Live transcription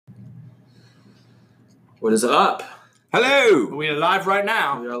What is up? Hello. We are live right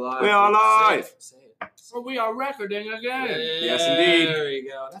now. We are live. We are live. Say it. So we are recording again. Yes, indeed. There you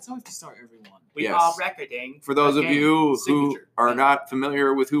go. That's how we have to start everyone. We Yes. are recording. For those of again. you who Signature. are not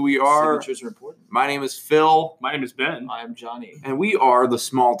familiar with who we are, Signatures are important. my name is Phil, My name is Ben. I am Johnny. and we are the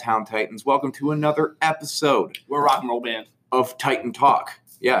Small Town Titans. Welcome to another episode We're a rock and roll band. of Titan Talk.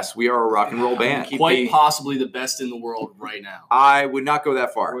 Yes, we are a rock and roll band. Quite possibly the best in the world right now. I would not go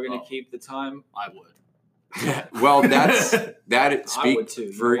that far. We're gonna keep the time. I would. Well, that I would speak too.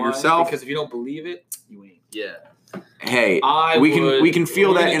 You for know why? yourself. Because if you don't believe it, you ain't. Yeah. Hey, I we would. can feel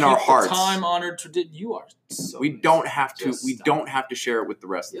We're that gonna in our keep the hearts. time-honored tradition. You are. So We nice. don't have to. Just We stop. don't have to share it with the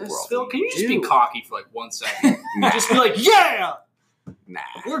rest of the Yes, world. Phil, can you just Dude. be cocky for like 1 second? Nah, Just be like, yeah, nah,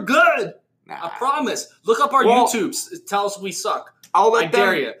 we're good. nah. I promise. Look up our Well- YouTubes. Tell us we suck. I'll I let them.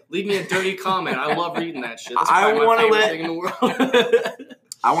 dare you. Leave me a dirty comment. I love reading that shit. That's I probably my wanna favorite let- thing in the world.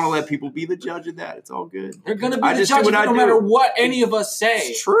 I want to let people be the judge of that. It's all good. They're gonna be I the just do judge what I no do. matter what any of us say.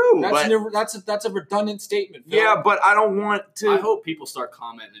 It's true, That's a redundant statement. Phil. yeah, but I don't want I to. hope people start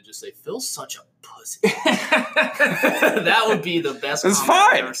commenting and just say, Phil's such a pussy. That would be the best It's comment I've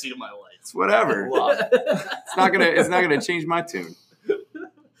fine. ever seen in my life. It's whatever. Love. It's not gonna change my tune.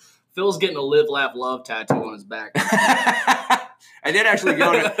 Phil's getting a live, laugh, love tattoo on his back. I did actually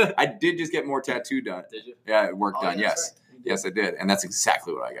go to. I did just get more tattoo done. Did you? Yeah, work Oh, done. yeah, Yes, yes, I did, and that's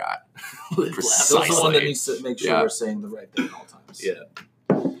exactly what I got. Live, Precisely. laugh, Phil's the love. one that needs to make sure Yeah. we're saying the right thing at all times. Yeah.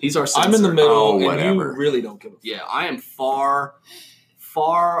 He's our I'm in the censor. middle, Oh, and whatever. you really don't give a fuck. Yeah, I am far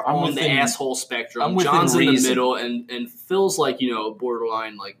I'm on the within- asshole spectrum. I'm within John's in the reason. middle, and Phil's like,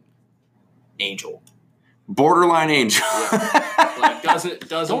 borderline like angel. Borderline angel. Like doesn't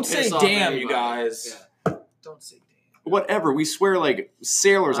Don't say piss off damn, you anybody. guys. Yeah. Don't say damn. Whatever. We swear like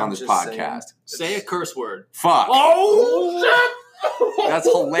sailors I'm on this just podcast. Say a curse word. Fuck. Oh shit! That's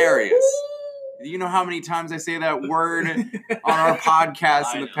hilarious. You know how many times I say that word on our podcast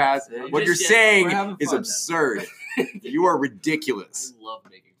I in the know. past? Yeah, What you're just- saying we're having is fun, absurd. You are ridiculous. I love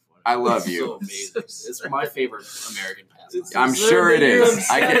making fun. I love It's you. So amazing. It's my favorite American pastime. I'm sure it is.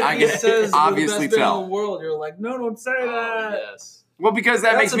 I can obviously tell. In the world, you're like, no, don't say Oh, that. yes. Well, because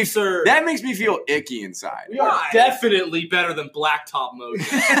that That's makes me absurd. that makes me feel icky inside. We are Why? definitely better than Blacktop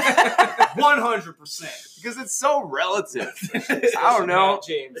Motion. 100%. Because it's so relative. I don't know. Matt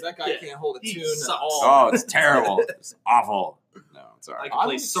James, that guy Yeah. can't hold a He tune at sucks. all. Oh, it's terrible. It's awful. No, it's all I right. can I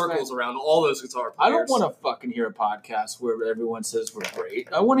play would circles expect- around all those guitar I players. don't want to fucking hear a podcast where everyone says we're great.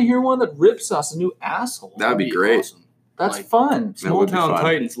 I want to hear one that rips us a new asshole. That'd be great. Awesome. That's like- fun. That would be fun.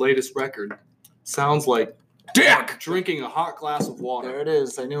 Titans' latest record sounds like Dick! drinking a hot glass of water. There it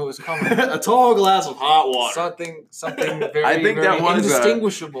is. I knew it was coming. A tall glass of hot water. something very, I think very that was,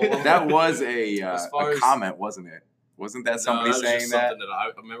 indistinguishable. That was a As far as- comment, wasn't it? Wasn't that somebody No, that was saying just that? something that I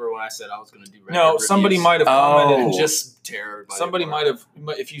remember when I said I was going to do. No, record somebody reviews. might have Oh. commented. And just tear everybody Somebody apart. might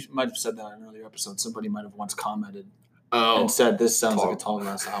have, if you might have said that in an earlier episode, somebody might have once commented Oh, and said, "This sounds Tall. like a tall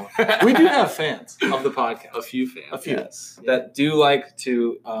glass of hot water." We do have fans of the podcast. a few fans. A few. Yes. That do like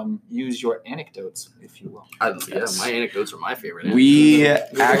to use your anecdotes, if you will. Yeah, my anecdotes are my favorite. We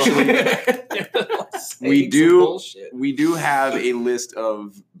Actually, we do have a list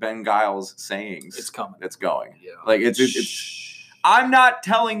of Ben Giles sayings It's coming. that's going. Yeah. Like it's I'm not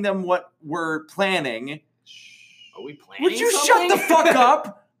telling them what we're planning. Are we planning? Would you something? shut the fuck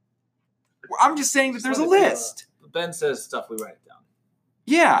up? I'm just saying that there's a list. Ben says stuff. We write it down.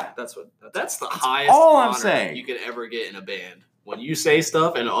 Yeah. That's what. That's the highest all I'm honor saying. you could ever get in a band. When you say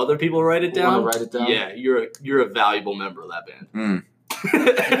stuff and other people write it You wanna down, write it down? yeah, you're a valuable member of that band. Mm,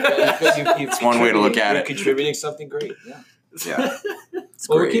 It's one way to look at it. Contributing something great. Yeah. yeah. It's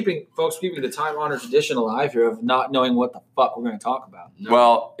Well, great. we're keeping the time honored tradition alive here of not knowing what the fuck we're going to talk about. No.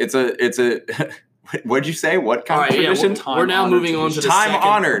 Well, it's a what'd you say? What All kind right, of yeah, tradition? we're now Time-honored moving on to the tradition. second.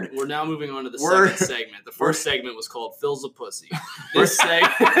 Time-honored. We're now moving on to the We're- second segment. The we're- first segment was called "Phil's a Pussy." This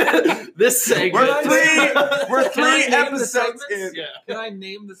segment. We're Can I three name the episodes segments? in. Yeah. Can I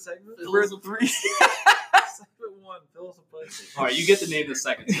name the segment? We're Phil's a three. Segment 1, Phil's a pussy. All right, you get to name the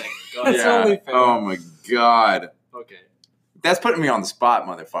second segment. Go That's ahead. only fair. Oh my god. Okay. That's putting me on the spot,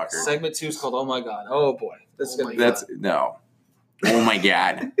 motherfucker. Segment 2 is called Oh My God. Oh boy. That's Oh gonna my be That's no. Oh my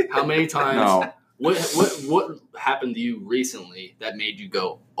god. How many times? No. What happened to you recently that made you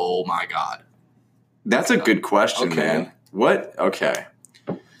go, "Oh my god"? That's a good question, Okay. man. What? Okay.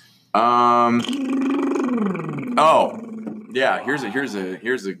 Oh, yeah. Here's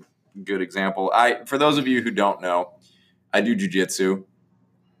a good example. For those of you who don't know, I do jujitsu.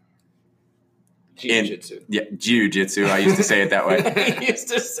 Jiu-jitsu. Yeah, jiu-jitsu. I used to say it that way. He used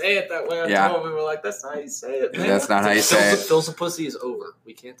to say it that way. I Yeah. told him, we were like, that's not how you say it, man. That's not how you say it. Phil's a pussy is over.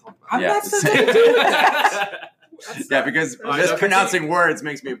 We can't talk about I'm Yeah. not saying to do with that. Yeah, because All right, just no, pronouncing words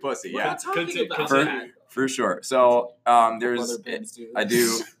makes me a pussy. We're Yeah, not talking about For- that. for sure. So there's Other bands do I that.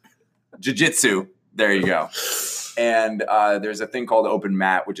 do jiu-jitsu. There you go. And there's a thing called open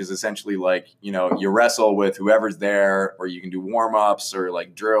mat, which is essentially like, you wrestle with whoever's there, or you can do warm-ups or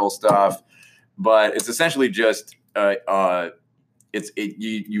like drill stuff. But it's essentially just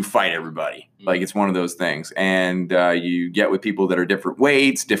you fight everybody. Like it's one of those things. And you get with people that are different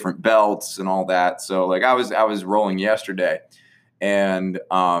weights, different belts and all that. So like I was rolling yesterday, and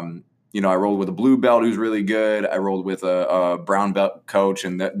I rolled with a blue belt who's really good. I rolled with a brown belt coach,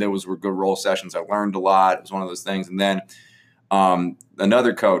 and those were good roll sessions. I learned a lot. It was one of those things. And then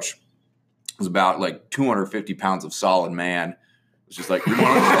another coach was about like 250 pounds of solid man. It's just like,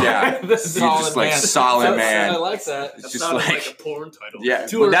 yeah, The he's just like solid man. I like that. It's That just sounded like, like a porn title. yeah,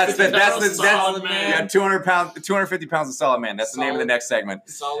 250 that's pounds, solid man. yeah, 250 pounds of solid man. That's the name of the Solid. next segment.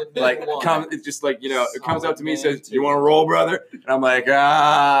 Solid Like one. it's just like, it comes up to me and Solid man, says, "You want to roll, brother?" And I'm like, You're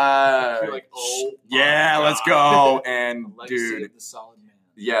like, oh, my yeah, let's God. go. And I like to see dude, it, the solid man.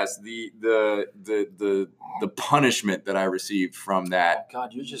 yes, the punishment that I received from that. Oh,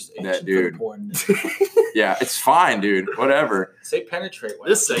 God, you're just That ancient dude. for the porn. Yeah, it's fine, dude. Whatever. Say penetrate. Why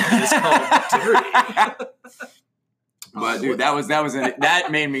This not? segment is called Dirty. But dude, that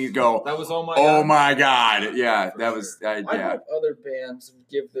made me go, That was oh my. "Oh God. my God." Yeah, For that was I yeah. hope other bands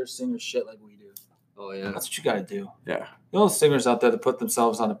give their singers shit like we do. Oh, yeah. That's what you got to do. Yeah. Those singers out there that put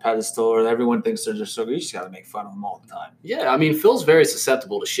themselves on a pedestal, or everyone thinks they're just so good. You just got to make fun of them all the time. Yeah, I mean, Phil's very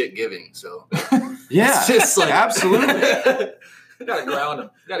susceptible to shit giving, so. Yeah. It's just like. Absolutely. You got to ground them.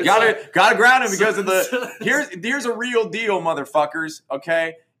 Gotta ground him because of the here's a real deal, motherfuckers.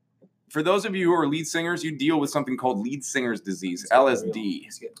 Okay, for those of you who are lead singers, you deal with something called lead singer's disease, LSD.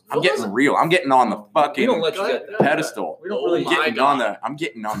 I'm getting real. I'm getting on the We fucking don't let you get that. pedestal. We don't Oh really. my I'm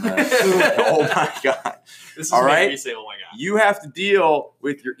getting on the. Oh my God! This is All making right. me say, oh my God. You have to deal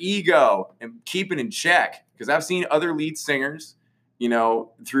with your ego and keep it in check, because I've seen other lead singers,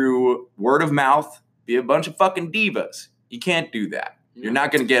 through word of mouth, be a bunch of fucking divas. You can't do that. You're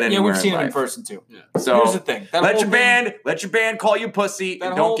not going to get Yeah, anywhere. we've seen in them in life. person too. So Here's the thing. That let whole your band call you pussy, That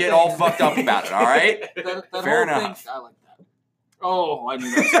and whole don't get thing- all fucked up about it. All right. That Fair whole enough. Thing, I like that. Oh, I knew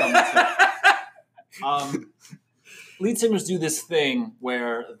that was coming. Lead singers do this thing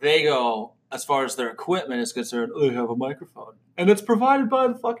where they go, as far as their equipment is concerned, they have a microphone, and it's provided by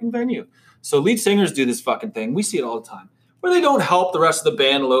the fucking venue. So lead singers do this fucking thing. We see it all the time, where they don't help the rest of the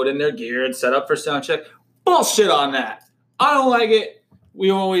band load in their gear and set up for sound check. Bullshit on that. I don't like it.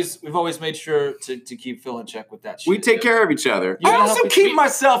 We've always made sure to keep Phil in check with that shit. We take care of each other. You I gotta also help each- keep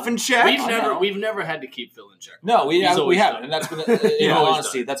myself in check. We've never had to keep Phil in check. No, we He's haven't, always and done that's been, He's in all always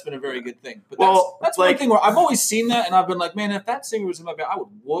honesty, done. that's been a very good thing. But Well, that's like- one thing where I've always seen that, and I've been like, man, if that singer was in my band, I would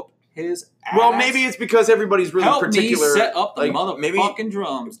whoop his ass. Well, maybe it's because everybody's really help particular. me set up the like, motherfucking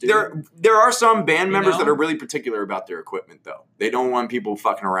drums, dude. There are some band You members know? that are really particular about their equipment, though. They don't want people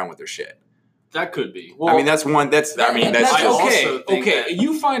fucking around with their shit. That could be. Well, I mean, that's one. That's I just. okay. also think Okay, that-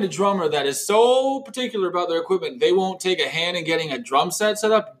 you find a drummer that is so particular about their equipment, they won't take a hand in getting a drum set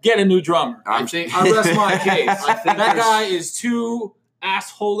set up. Get a new drummer. I think I rest my case. I think That there's- guy is too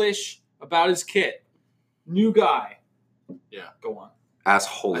asshole-ish about his kit. New guy. Yeah. Go on.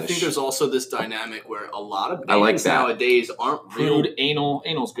 asshole. I think there's also this dynamic where a lot of I like bands that. nowadays aren't real. Rude, anal.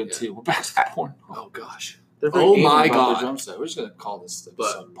 Anal's good Yeah. too. We're back to the porn. Oh gosh, They're very Oh anal my about God. their drum set. We're just gonna call this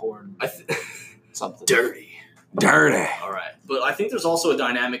But- porn I something. dirty. dirty. All right, but I think there's also a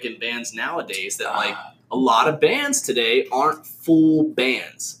dynamic in bands nowadays that like a lot of bands today aren't full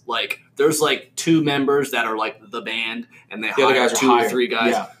bands. Like there's like two members that are like the band, and they The other hire guys are 2 or hired. 3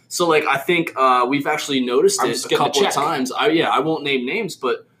 guys. Yeah. So like I think we've actually noticed I'm it just a getting a couple of check. times. I won't name names,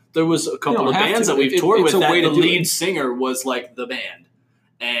 but there was a couple don't of have bands to. that we've It- toured it's with a that way to the do lead it. singer was like the band.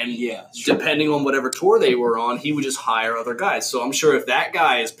 And Yeah. Sure. depending on whatever tour they were on, he would just hire other guys. So I'm sure if that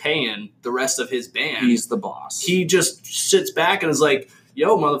guy is paying the rest of his band, He's the boss. he just sits back and is like,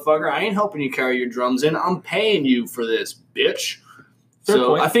 yo, motherfucker, I ain't helping you carry your drums in. I'm paying you for this, bitch. Fair So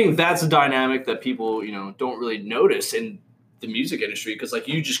point. I think that's a dynamic that people, don't really notice in the music industry because, like,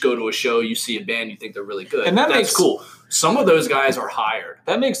 you just go to a show, you see a band, you think they're really good. And that's makes cool. Some of those guys are hired.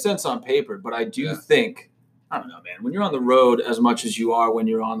 That makes sense on paper, but I do Yeah. think, I don't know, man, when you're on the road as much as you are when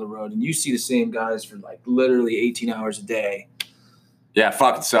you're on the road and you see the same guys for like literally 18 hours a day, Yeah,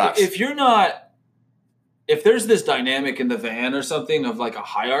 fucking sucks. if you're not if there's this dynamic in the van or something of like a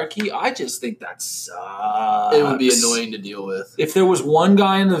hierarchy, I just think that sucks. It would be annoying to deal with. If there was one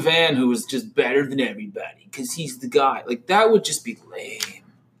guy in the van who was just better than everybody because he's the guy, like that would just be lame.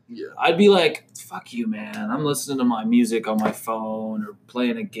 Yeah. I'd be like, fuck you, man. I'm listening to my music on my phone or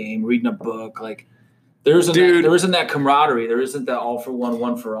playing a game, reading a book. Like, there isn't that camaraderie. There isn't that all for one,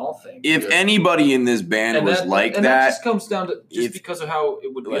 one for all thing. If anybody in this band was like that, that just comes down to because of how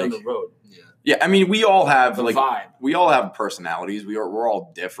it would be on the road. Yeah, I mean, we all have The vibe. we all have personalities. We're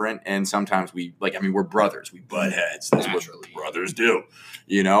all different, and sometimes we're brothers. We butt heads. That's Naturally. what brothers do,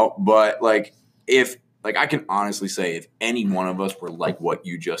 you know. But like, if I can honestly say, if any one of us were like what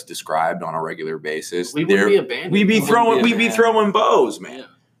you just described on a regular basis, We wouldn't be a band. we'd be throwing bows, man. Yeah.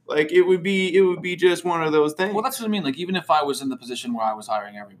 Like it would be just one of those things. Well, that's what I mean. Like, even if I was in the position where I was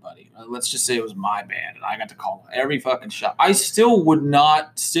hiring everybody, let's just say it was my band and I got to call every fucking shot, I still would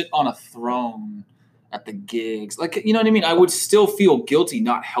not sit on a throne at the gigs. Like, you know what I mean? I would still feel guilty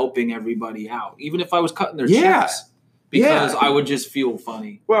not helping everybody out, even if I was cutting their checks, because I would just feel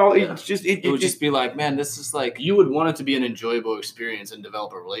funny. Well, Yeah. It would just be like, man, this is like, You would want it to be an enjoyable experience and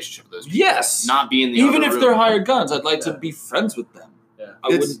develop a relationship with those people. yes, Not be in the even other if room. they're hired guns, I'd like Yeah. to be friends with them. Yeah. I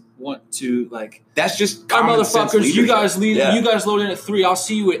wouldn't want to like. that's just All right, common sense motherfuckers, you leadership. guys leave. Yeah. You guys load in at 3. I'll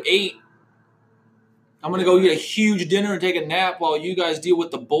see you at 8. I'm gonna go get a huge dinner and take a nap while you guys deal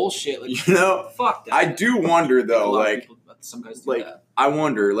with the bullshit. Like, You know, fuck that. I do wonder A though, lot of like. people- some guys do like, that. I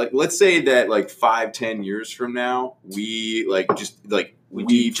wonder, like, let's say that, like, 5-10 years from now, we, like, just, like, We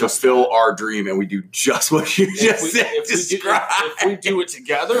we do just fulfill our dream and we do just what you just said. If we do it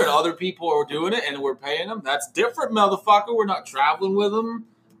together and other people are doing it and we're paying them, that's different, motherfucker. We're not traveling with them.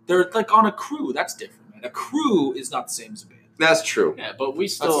 They're like on a crew. That's different, man. A crew is not the same as a band. That's true. Yeah, but we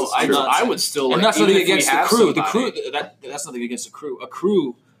still. That's true. I would still. Like, And that's even nothing if we against the have crew. The somebody- crew that's nothing against the crew. A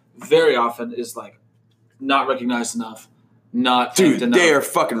crew very often is like not recognized enough, not Dude, thanked enough. they are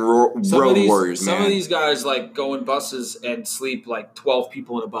fucking road warriors, man. Some of these guys like go in buses and sleep like 12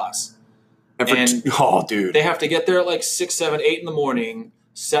 people in a bus. and oh, dude. They have to get there at like 6, 7, 8 in the morning,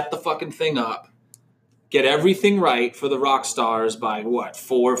 set the fucking thing up, get everything right for the rock stars by 4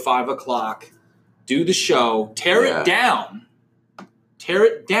 or 5 o'clock, do the show, tear it down.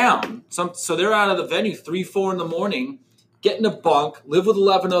 So they're out of the venue 3, 4 in the morning, get in a bunk, live with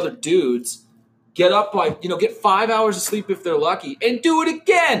 11 other dudes, get up by, get 5 hours of sleep if they're lucky, and do it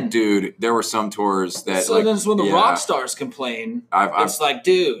again. Dude, there were some tours that, So like, then it's when the rock stars complain. It's like,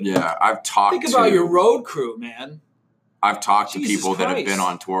 dude, I've talked think about your road crew, man. I've talked to Jesus people that have Christ. been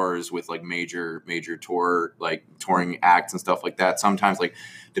on tours with like major tour, like touring acts and stuff like that. Sometimes, like,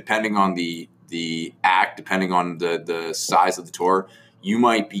 depending on the act, depending on the size of the tour, you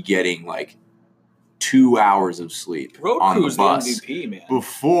might be getting like 2 hours of sleep Road on crew's the bus the MVP, man.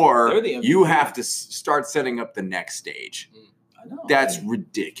 before They're the MVP. you have to start setting up the next stage. I know. That's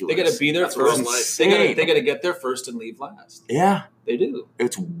ridiculous. They got to be there That's what first. it's like. They got to get there first and leave last. Yeah, They do,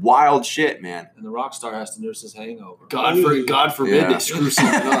 it's wild shit, man. and the rock star has to nurse his hangover. God forbid Yeah. they screw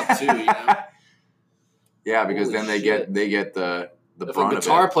something up too. You know? Yeah, because Holy then they shit. get the If a brunt of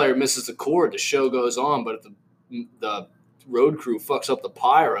guitar it. player misses the chord, the show goes on. But if the road crew fucks up the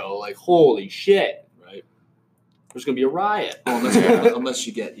pyro, like holy shit, right? There's gonna be a riot. Well, unless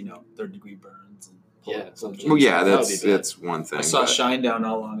you get 3rd-degree burns. And Yeah. something. Well, yeah, That would be that's bad. one thing. I saw but- Shinedown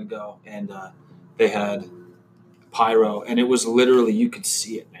not long ago, and they had pyro, and it was literally you could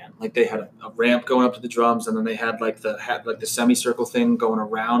see it, man. Like they had a ramp going up to the drums, and then they had the semicircle thing going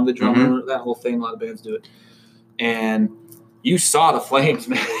around the drummer. That whole thing, a lot of bands do it, and you saw the flames,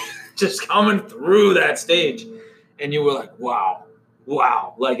 man, just coming through that stage, and you were like, wow.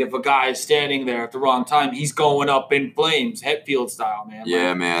 Like if a guy is standing there at the wrong time, he's going up in flames, Hetfield style, man. Yeah,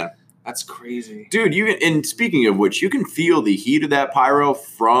 Like, man. that's crazy. Dude, and speaking of which, you can feel the heat of that pyro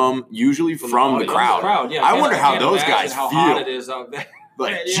usually from the audience. crowd. Yeah, I wonder how can't those imagine guys how feel. hot it is out there.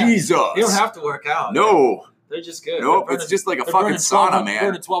 Like, Yeah. Jesus. You don't have to work out. No. They're just good. Nope, They're it's just like a they're fucking burning sauna, 1200 man.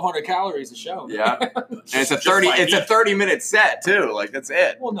 Burning 1,200 calories a show. Yeah. And it's a Just 30 like it's a me. 30-minute set too. Like that's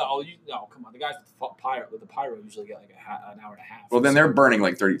it. Well, no, come on. The guys with the pyro usually get like an hour and a half. Well, then they're burning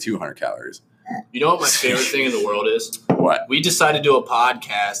like 3,200 calories. You know what my favorite thing in the world is? What? We decide to do a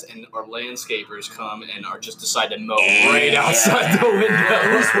podcast, and our landscapers come and are just decide to mow right outside the window.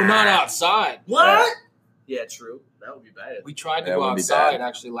 At least we're not outside. What? Yeah, true. That would be bad. We tried to That go would be outside bad.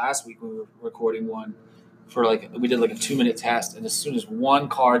 actually last week when we were recording one for we did like a 2-minute test, and as soon as one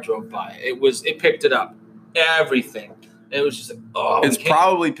car drove by, it picked it up. Everything. It was just like, oh, It's we can't-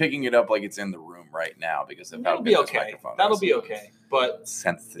 probably picking it up like it's in the room right now because of how that'll big be this okay. microphone That'll is. be okay. But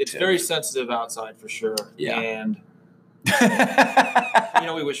Sensitive. it's very sensitive outside for sure. Yeah. And You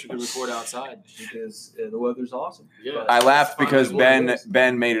know, we wish we could record outside because the weather's awesome. Yeah. I laughed Fine, because what it is.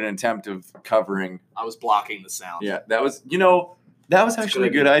 Ben made an attempt of covering. I was blocking the sound. Yeah, that was actually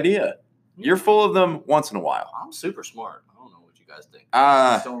a good idea. You're full of them once in a while. I'm super smart. I don't know what you guys think.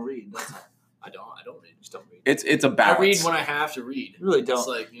 Just don't read. That's all. I don't read. Just don't read. It's a I balance. read when I have to read. You really don't. It's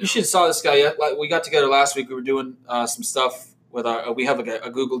like, You should have saw this guy. Yeah, like we got together last week. We were doing some stuff with our. We have like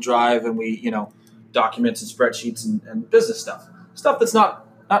a Google Drive, and we documents and spreadsheets and business stuff that's not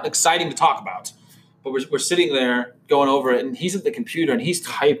exciting to talk about. But we're sitting there going over it, and he's at the computer and he's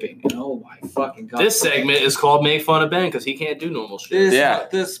typing. And oh my fucking god! This segment is called "Make Fun of Ben" because he can't do normal shit.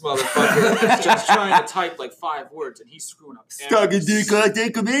 This motherfucker is just trying to type like 5 words, and he's screwing up. He's screwing That's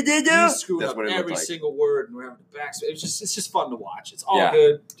up what it looked every like. single word, and we're having to backspace. It's just fun to watch. It's all Yeah.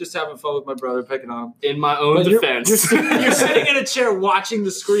 good. Just having fun with my brother, picking on him. In my own But you're defense, you're sitting in a chair watching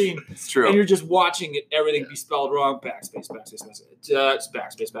the screen, It's true. and you're just watching everything be spelled wrong. Backspace,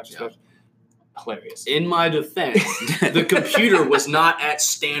 backspace, backspace. Hilarious. in my defense, the computer was not at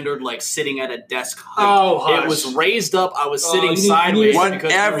standard, like sitting at a desk height. Oh, hush. It was raised up. I was Oh, sitting you need- sideways because we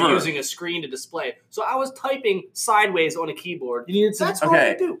Whatever. were using a screen to display. So I was typing sideways on a keyboard. You needed some. That's all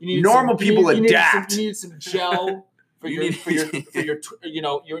Okay. I do. You needed Normal some- people you needed adapt. You needed some gel for You your need- for your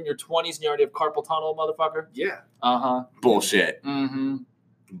you're in your 20s and you already have carpal tunnel, motherfucker. Yeah, Uh-huh. Bullshit. Mm-hmm.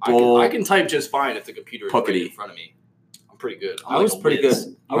 I can type just fine if the computer is right Puckety. in front of me. I'm pretty good. I was pretty good.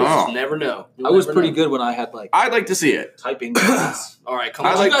 I was Oh. just never know. I was pretty good when I had like I'd like to see it. typing class. All right, come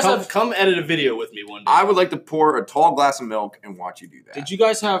I on. like- come edit a video with me one day. I would like to pour a tall glass of milk and watch you do that. Did you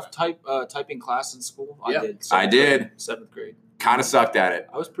guys have typing class in school? Yeah. I did. I did. 7th grade. Kind of sucked at it.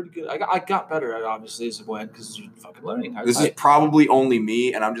 I was pretty good. I got better at it, obviously, as it went because you're fucking learning. This is probably only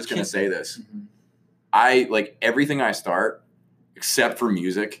me, and I'm just going to say this. Mhm. I like everything I start, except for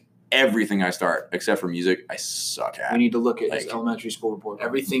music. Everything I start, except for music, I suck We at. need to look at his Like, elementary school report.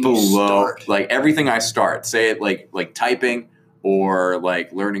 Everything you Below, start. like everything I start, say it like typing or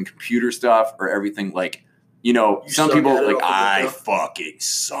like learning computer stuff or everything. Like some suck people at it like off the I get-go. fucking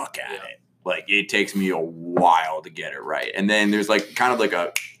suck at Yeah. it. Like it takes me a while to get it right, and then there's like kind of like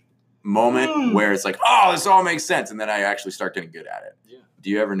a moment where it's like, oh, this all makes sense, and then I actually start getting good at it. Yeah. Do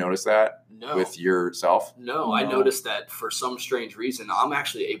you ever notice that No. with yourself? No, I No. noticed that for some strange reason, I'm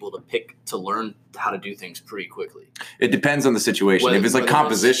actually able to learn how to do things pretty quickly. It depends on the situation. Whether- if it's like whether it's-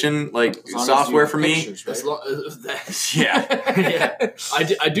 composition, like As long as software you for have me, pictures, right? As long as that, yeah. yeah.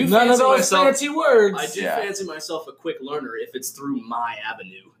 I do None of fancy those myself. fancy words. I do Yeah. fancy myself a quick learner if it's through my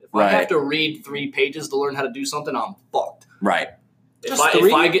avenue. If Right. I have to read 3 pages to learn how to do something, I'm fucked. Right, Just if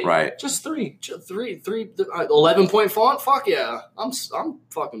 3? I get right. Just 3. 11-point font, fuck yeah, I'm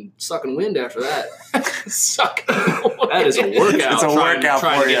fucking sucking wind after that. Suck. That is a workout. It's a workout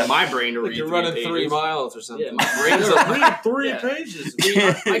trying for to you. get my brain to Like read. you're 3 running pages. 3 miles or something. Yeah, my brain's up. Read 3 Yeah. pages.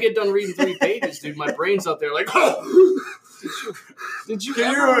 I get done reading 3 pages, dude. My brain's up there like, Did you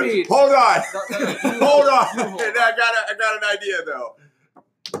ever read? Hold on. Hold on. hold I got an idea though.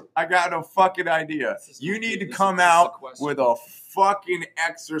 I got a fucking idea. This is You my- need to this is- come this is a out question. with a fucking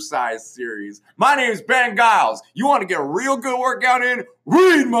exercise series. My name is Ben Giles. You want to get a real good workout in?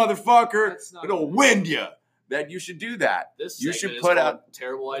 Read, motherfucker. That's not- It'll wind you. That you should do that. this You segment should is put called out-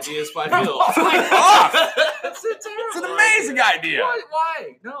 terrible ideas by Fuck Bill. off. That's a It's terrible an amazing idea.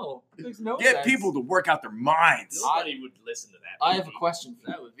 Why? No. It makes no Get sense. people to work out their minds. Nobody would listen to that. I have a question for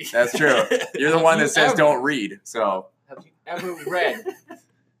you. That would be. That's true. You're the Have one you that says ever- don't read. So Have you ever read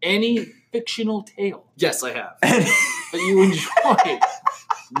any fictional tale Yes, I have. that you enjoy?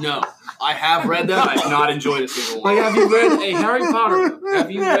 No, I have read them. I've not enjoyed a single one. Like, have you read a Harry Potter book?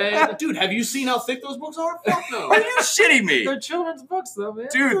 Have you read? Dude, have you seen how thick those books are? Fuck no. are you shitting me? They're children's books, though, man.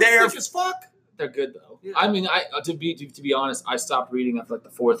 Dude, they are thick as fuck. They're good though. Yeah. I mean, to be honest, I stopped reading after like the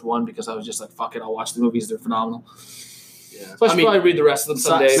 4th one because I was just like, fuck it, I'll watch the movies. They're phenomenal. Yeah. So I should probably read the rest of them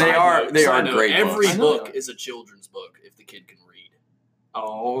someday. They are Side note, great Every books. I know book they are. is a children's book if the kid can read.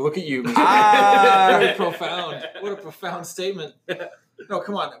 Oh, look at you! Ah. Very profound. What a profound statement. No,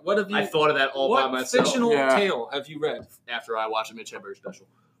 come on. What have you? I thought of that all by what myself fictional Yeah. tale have you read? after I watched a Mitch Hedberg special.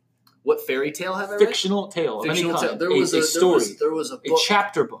 What fairy tale have I read? Fictional tale. of any Fictional kind. tale. There was a story. There was a a book.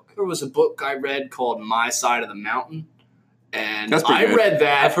 chapter book. There was a book I read called My Side of the Mountain, and That's pretty I good. read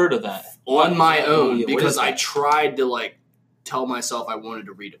that I've heard of that. on my Yeah, own what because is I that? tried to like tell myself I wanted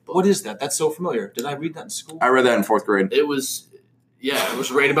to read a book. What is that? That's so familiar. Did I read that in school? I read that in 4th grade. It was, yeah, it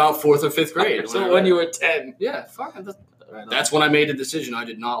was right about 4th or 5th grade. So I when read you it. were 10. yeah, fuck it. Right on. That's when I made the decision. I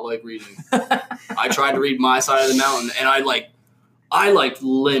did not like reading. I tried to read My Side of the Mountain, and I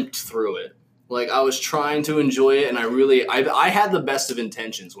limped through it. Like I was trying to enjoy it, and I had the best of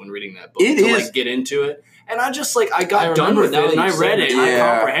intentions when reading that book It to is- like get into it. And I just like I got I done remember with now it and that I you read said it it. and I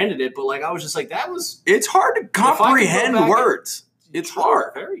Yeah. comprehended it, but like I was just like that was It's hard to I could go comprehend back and- words. It's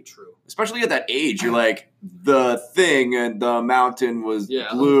hard. very true. Especially at that age. You're like, the thing and the mountain was Yeah.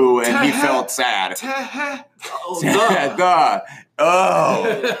 blue and he felt sad. Oh,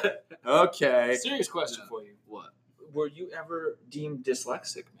 Oh, okay. Serious question for you. What? Were you ever deemed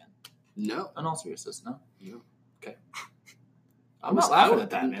dyslexic, man? No. In all seriousness, no? No. Okay. I'm not laughing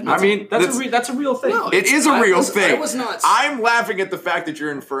at that, man. I mean, That's a real thing. No, it is a real thing. I was not. I'm laughing at the fact that you're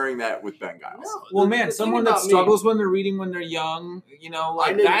inferring that with Ben Giles. No, Well, the man, thing someone that about me- struggles when they're reading when they're young, you know,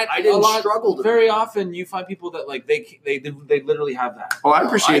 like that. I didn't a lot, struggle to Very read. often, you find people that like they literally have that. Oh, I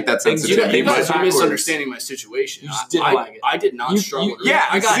appreciate that things you- sensitivity. You guys are backwards. misunderstanding my situation. You just didn't I, like it. I did not You- struggle. you- to read. yeah,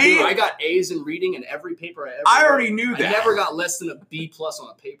 I got see? I got A's in reading in every paper I ever. I wrote. already knew I that. never got less than a B plus on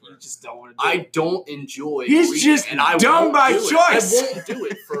a paper. You just don't want to. I don't enjoy. He's reading, just and I dumb won't by do it. choice. I won't do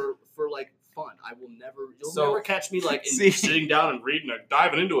it for like fun. I will never. You'll So- never catch me like See? sitting down and reading or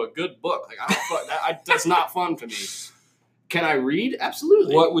diving into a good book. Like I don't. That's not fun to me. Can I read?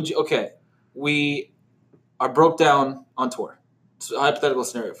 Absolutely. What would you? Okay, we are broke down on tour. It's a hypothetical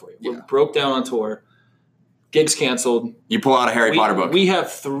scenario for you. We're Yeah. broke down on tour. Gigs canceled. You pull out a Harry Potter book. We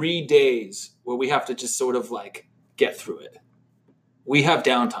have 3 days where we have to just sort of like get through it. We have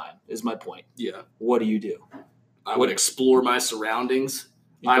downtime. Is my point. Yeah. What do you do? I would explore my surroundings.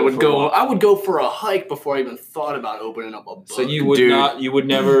 You I would for a go. walk. I would go for a hike before I even thought about opening up a book. So you would Dude. not. You would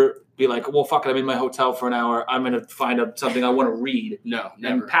never be like, well, fuck it. I'm in my hotel for an hour. I'm going to find something I want to read no, and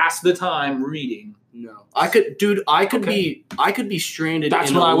never. pass the time reading. No, I could, dude. I could Okay. be stranded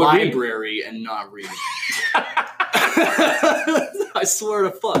That's in what a I would read. library and not read. I swear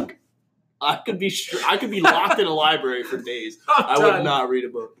to fuck, I could be locked in a library for days. I would not read a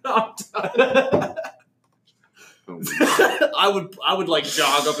book. I would like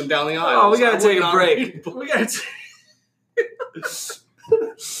jog up and down the aisle. Oh, we gotta take a break. We gotta take.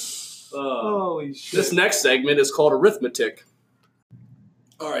 Holy shit! This next segment is called arithmetic.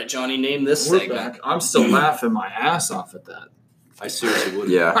 All right, Johnny, name this We're segment. back. I'm still laughing my ass off at that. I seriously would.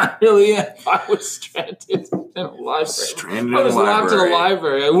 Yeah. I really am. I was stranded in a library. Stranded I in was a locked in a library.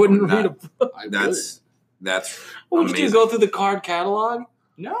 library. I wouldn't read a book. I would. That's What would you do? amazing. Go through the card catalog?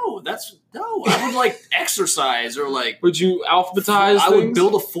 No, I would like exercise or like Would you alphabetize I things? would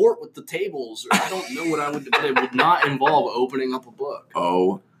build a fort with the tables. Or I don't know what I would do, but it would not involve opening up a book.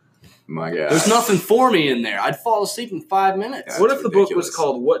 Oh my god. There's nothing for me in there. I'd fall asleep in 5 minutes. What That's if the book was ridiculous.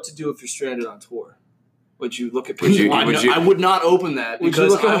 called "What to Do If You're Stranded on Tour"? Would you look at Would you- pages? I would not open that Would you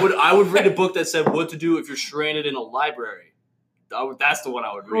because look at- I would read a book that said what to do if you're stranded in a library. That's the one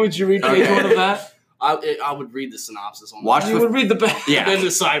I would read. Would you read page Okay. one of that? I would read the synopsis on Watch that. You the- would read the back. Yeah. And then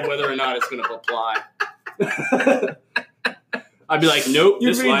decide whether or not it's going to apply. I'd be like, nope, You'd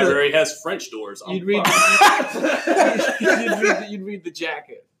this read the- library has French doors. You'd read. You'd read the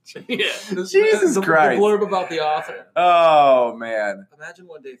jacket. Yeah. Jesus the Christ. blurb about the author. Oh man. Imagine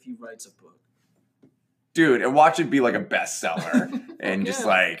one day if he writes a book. Dude, and watch it be like a bestseller and just Yeah.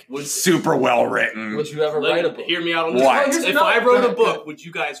 like Would- super well written. Would you ever write a book? Hear me out on this. What? one. If I wrote a book, would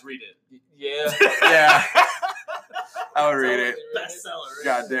you guys read it? Yeah. Yeah. I would read it. Bestseller.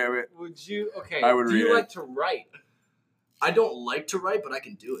 God damn it. Would you? Okay. I would do read you it. like to write? I don't like to write, but I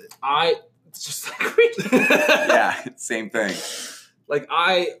can do it. It's just like reading. Yeah, same thing. Like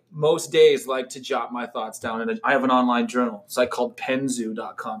I most days like to jot my thoughts down, and I have an online journal site called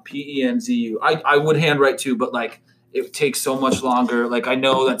Penzu.com. PENZU. I would handwrite too, but like it takes so much longer. Like I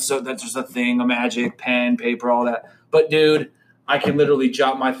know that's just a thing, a magic pen, paper, all that. But dude, I can literally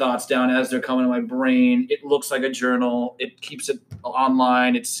jot my thoughts down as they're coming to my brain. It looks like a journal. It keeps it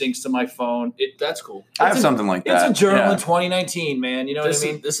online. It syncs to my phone. That's cool. I have It's a- something like It's that. a journal Yeah. in 2019, man. You know what I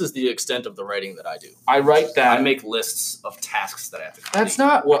mean? This is the extent of the writing that I do. I write that. I make lists of tasks that I have to complete. That's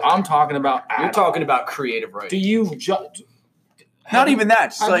not what I'm talking about. You're at all. talking about creative Do writing. you Not even that.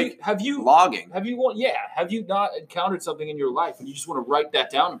 Just like have you logging. have you not encountered something in your life and you just want to write that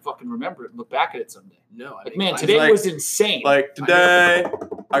down and fucking remember it and look back at it someday? No, I Like, make- man, I- today like- was insane. Like today,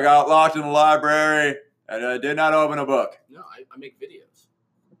 I got locked in the library and I did not open a book. No, I make videos.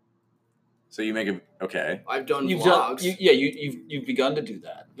 So you make it okay. I've done you've vlogs. you've begun to do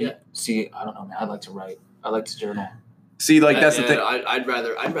that. Yeah. See, I don't know, man. I like to write. I like to journal. See, like that's the And thing. I'd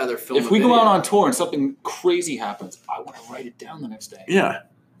rather film. If a we go video. out on tour and something crazy happens, I want to write it down the next day. Yeah,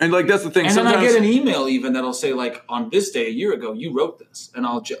 and like that's the thing. And then I Sometimes get an email even that'll say like, on this day a year ago, you wrote this, and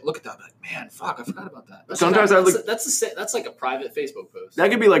I'll look at that and be like, man, fuck, I forgot about that. Sometimes I look- that's like a private Facebook post. that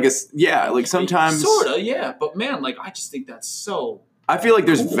could be like like sometimes. Sorta, yeah. But man, like I just think that's so. I feel like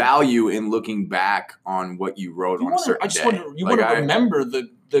there's Cool. value in looking back on what you wrote on a certain day. You Like, want to remember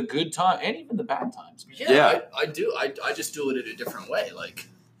the good time and even the bad times. Yeah. I do. I just do it in a different way. Like,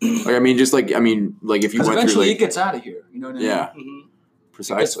 Like, I mean, just like, I mean, like if you Because went through eventually like, it gets out of here. You know what I mean? yeah, mhm. It's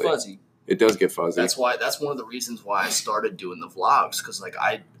precisely. fuzzy. It does get fuzzy. That's one of the reasons why I started doing the vlogs, because like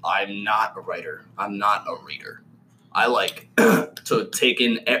I'm not a writer. I'm not a reader. I like to take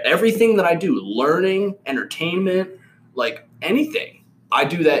in everything that I do, learning, entertainment, like anything. I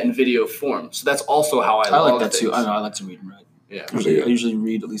do that in video form. So that's also how I like log that too. things. I know. I like to read and write. Yeah. I usually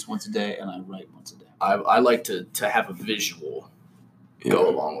read at least once a day, and I write once a day. I like to have a visual go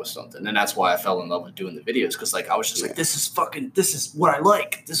along with something, and that's why I fell in love with doing the videos, because like I was just like, this is what I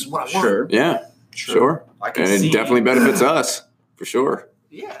like. This is what I want. Sure. Yeah, sure. I can And see. it definitely benefits us for sure.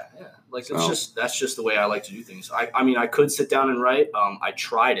 Yeah. Like So- that's just the way I like to do things. I mean, I could sit down and write. I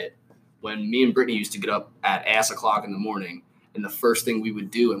tried it when me and Brittany used to get up at ass o'clock in the morning, and the first thing we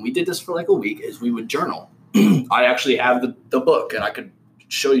would do, and we did this for like a week, is we would journal. I actually have the book, and I could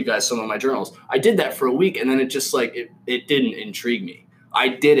show you guys some of my journals. I did that for a week, and then it just like it didn't intrigue me. I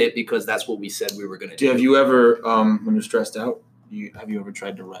did it because that's what we said we were going to do. Have you ever, when you're stressed out, have you ever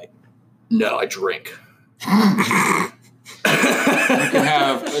tried to write? No, I drink. You can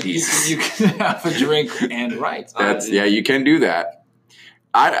have you can have a drink and write. That's you can do that.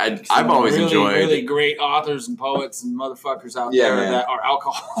 I've always really, enjoyed. really great authors and poets and motherfuckers out Yeah, there man. that are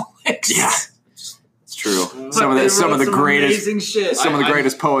alcoholics. Yeah, it's true. But Some of they the wrote some greatest amazing shit. some of the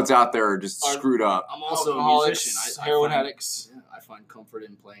greatest poets out there are just Are- screwed up. I'm also a Alcoholics, musician. heroin find, addicts. yeah, I find comfort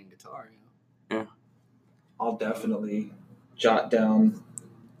in playing guitar. I'll definitely jot down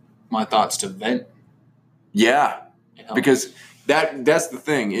my thoughts to vent. Yeah, It helps. because that's the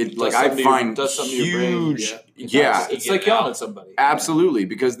thing. It like I something to your- find does something to your brain, huge. It Yeah, does. It's You like get yelling out. at somebody. absolutely.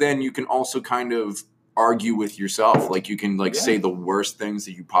 Because then you can also kind of argue with yourself. Like you can like Yeah. say the worst things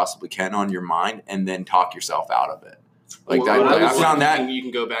that you possibly can on your mind, and then talk yourself out of it. Like Well, that. when I was found like, that you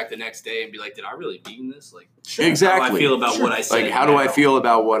can go back the next day and be like, did I really mean this? Like, exactly. how do I feel about what I said? Like, how do I now? feel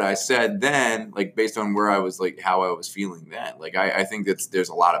about what I said then? Like, based on where I was, like, how I was feeling then. Like, I think there's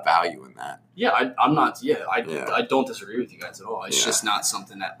a lot of value in that. Yeah, I'm not. Yeah, Yeah. I don't disagree with you guys at all. It's Yeah. just not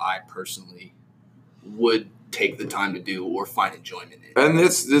something that I personally would take the time to do or find enjoyment in. And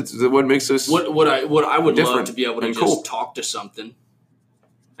it's what makes us. What I would love Different to be able to and just cool. talk to something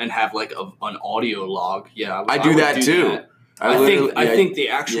and have like an audio log. Yeah, I do would that too. that. I yeah, think the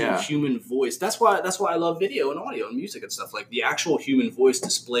actual yeah. human voice. That's why I love video and audio and music and stuff. Like the actual human voice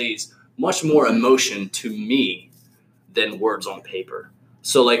displays much more emotion to me than words on paper.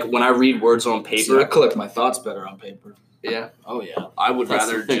 So like when I read words on See, I paper, collect my thoughts better on paper. yeah, Oh yeah. I would That's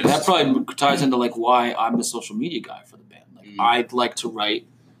rather the thing. just That probably ties into like why I'm the social media guy for the band. Like Mm. I like to write,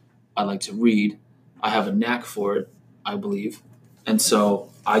 I like to read, I have a knack for it, I believe, and so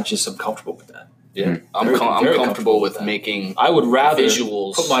I just am comfortable with that. yeah. I'm Very- I'm very comfortable with with that. making I would rather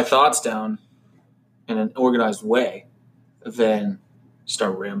visuals. put my thoughts down in an organized way than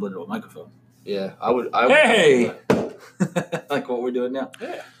start rambling into a microphone. yeah. I would. Hey, like what we're doing now.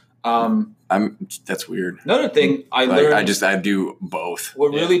 Yeah. That's weird. Another thing I Like, learned. I do both. what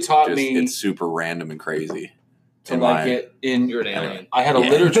really taught Just, me it's super random and crazy. to in like my- it in. You're an alien. I had a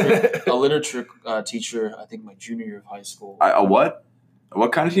Yeah. literature teacher. I think my junior year of high school. A what?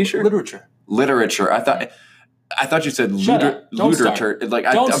 What kind of t-shirt? Literature. Literature. I thought you said Shut up. Don't literature. Like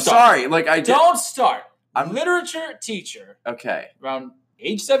Don't I'm start. sorry. Like I did. Don't start. I'm- Literature teacher Okay. around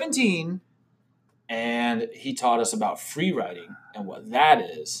age 17, and he taught us about free writing, and what that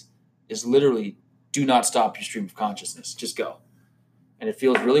is literally do not stop your stream of consciousness. Just go. And it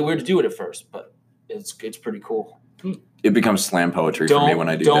feels really weird to do it at first, but it's pretty cool. It becomes slam poetry for me when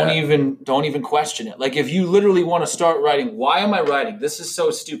I do that. Don't even question it. Like if you literally want to start writing, why am I writing? This is so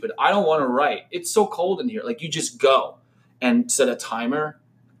stupid. I don't want to write. It's so cold in here. Like you just go and set a timer,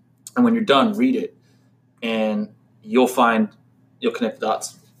 and when you're done, read it, and you'll connect the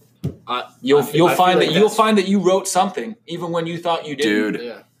dots. You'll feel find like that you wrote something even when you thought you didn't. Dude.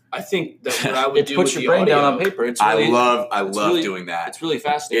 Yeah. I think that what I would It do puts with your the brain down audio- on paper. It's I really, love it's really- doing that. It's really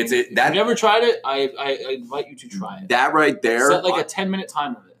fascinating. It's- If that- you've never tried it, I invite you to try it. That right there Set like a 10-minute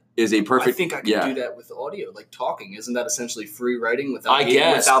time of it. is a I perfect. think I can yeah. do that with audio, like talking. Isn't that essentially free writing without I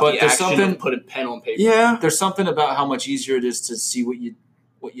guess, without but the there's action something- of put a pen on paper? Yeah. There's something about how much easier it is to see where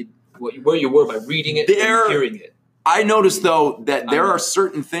you were by reading it There- and hearing it. I noticed though that there I know. are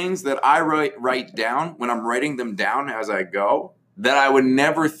certain things that I write down when I'm writing them down as I go that I would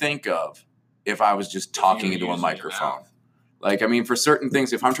never think of if I was just talking you into were a using your microphone. mouth. Like, I mean, for certain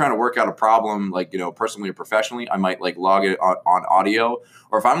things, if I'm trying to work out a problem, like, personally or professionally, I might like log it on audio.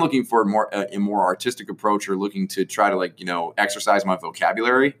 Or if I'm looking for a more artistic approach or looking to try to exercise my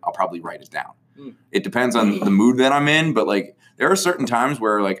vocabulary, I'll probably write it down. It depends on the mood that I'm in, but like there are certain times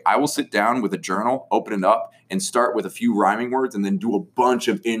where like I will sit down with a journal, open it up, and start with a few rhyming words and then do a bunch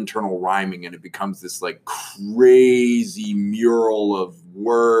of internal rhyming, and it becomes this like crazy mural of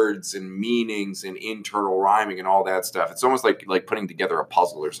words and meanings and internal rhyming and all that stuff. It's almost like putting together a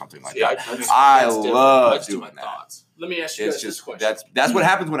puzzle or something like that. I love doing that. Thoughts. Let me ask you guys this question. That's what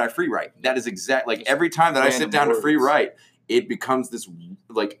happens when I free write. That is exact. Like every time that I sit down to free write, it becomes this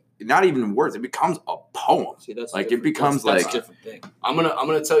like not even words. It becomes a poem. See, that's like it becomes that's a different thing. I'm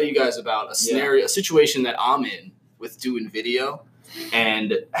gonna tell you guys about a scenario, a situation that I'm in with doing video,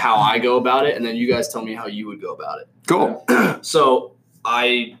 and how I go about it, and then you guys tell me how you would go about it. Cool. So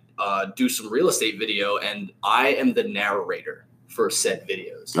I do some real estate video, and I am the narrator for said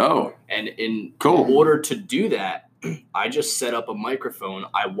videos. Oh, and in order to do that, I just set up a microphone.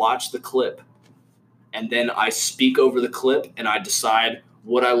 I watch the clip, and then I speak over the clip, and I decide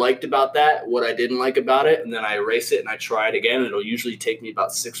what I liked about that, what I didn't like about it, and then I erase it and I try it again. It'll usually take me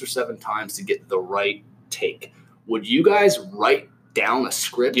about 6 or 7 times to get the right take. Would you guys write down a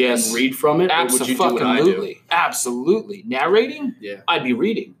script and read from it, or would you do what I do? Absolutely. Narrating? Yeah. I'd be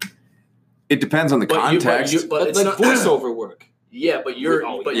reading. It depends on the context. But it's like voiceover work. Yeah, but you're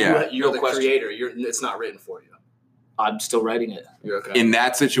the question. creator. It's not written for you. I'm still writing it. You're okay. In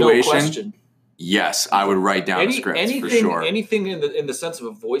that situation, no question. Yes, I would write down a script for sure. Anything in the sense of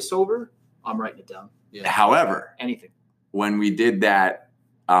a voiceover, I'm writing it down. Yeah. However, anything. When we did that,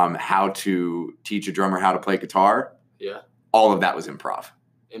 how to teach a drummer how to play guitar, all of that was improv.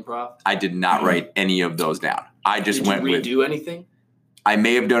 Improv? I did not write any of those down. I just went with. Did you redo anything? I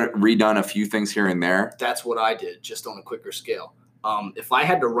may have redone a few things here and there. That's what I did, just on a quicker scale. If I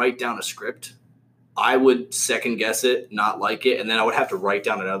had to write down a script, I would second guess it, not like it, and then I would have to write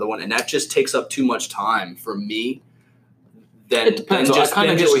down another one, and that just takes up too much time for me. Then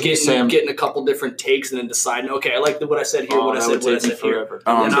getting a couple different takes and then deciding, okay, I like what I said here, what I said here.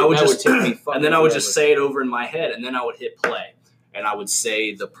 And then I would just say it over in my head, and then I would hit play, and I would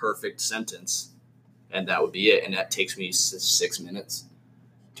say the perfect sentence, and that would be it. And that takes me 6 minutes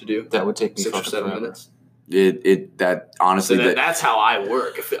to do. That would take me 6 or 7 minutes. That's how I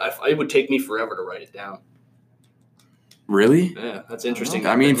work. If it would take me forever to write it down. Really? Yeah, that's interesting.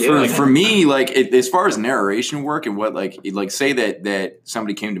 I mean, for me, like as far as narration work and what like say that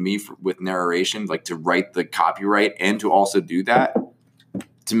somebody came to me with narration, like to write the copyright and to also do that,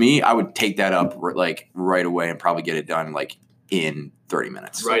 to me, I would take that up like right away and probably get it done like in 30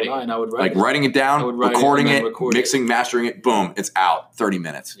 minutes. Writing it down, recording it, mixing, mastering it, boom, it's out. 30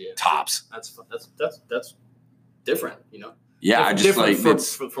 minutes tops. That's different, you know. Yeah, I just like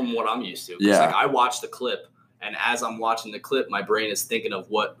from what I'm used to. Yeah, like I watch the clip. And as I'm watching the clip, my brain is thinking of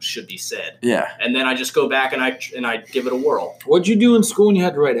what should be said. Yeah. And then I just go back and I give it a whirl. What'd you do in school when you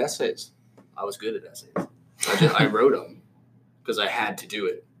had to write essays? I was good at essays. I wrote them because I had to do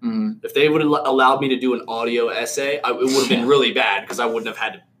it. Mm-hmm. If they would have allowed me to do an audio essay, it would have been really bad because I wouldn't have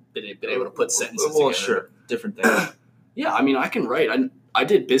had been able to put sentences together. Well, sure. Different thing. Yeah, I mean, I can write. I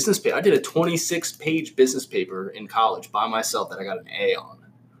did business paper. I did a 26-page business paper in college by myself that I got an A on.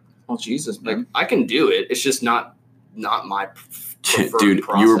 Oh, Jesus, man. Like, I can do it. It's just not my preferred Dude,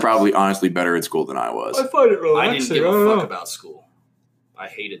 process. You were probably honestly better at school than I was. I find it relaxing. I didn't give a fuck about school. I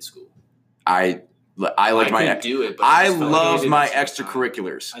hated school. I like my. Do it, but I love my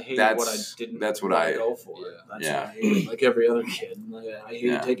extracurriculars. I hated what I didn't. That's what I go for. Yeah. I hated, like every other kid. I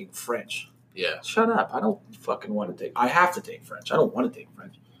hated taking French. Yeah. Shut up! I don't fucking want to take. I have to take French. I don't want to take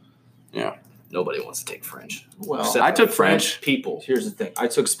French. Yeah. Nobody wants to take French. Well, I took French. People. Here's the thing. I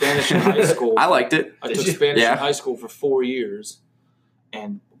took Spanish in high school. I liked it. I took Spanish in high school for 4 years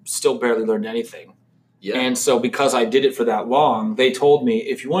and still barely learned anything. Yeah. And so because I did it for that long, they told me,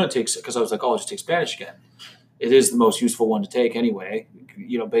 if you want to take – because I was like, oh, I'll just take Spanish again. It is the most useful one to take anyway,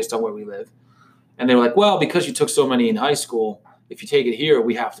 you know, based on where we live. And they were like, well, because you took so many in high school, if you take it here,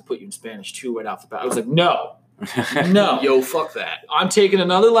 we have to put you in Spanish too right off the bat. I was like, no. Yo, fuck that. I'm taking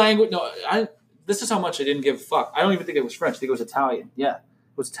another language. No, this is how much I didn't give a fuck. I don't even think it was French. I think it was Italian. Yeah, it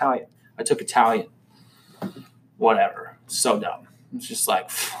was Italian. I took Italian. Whatever. So dumb. It's just like,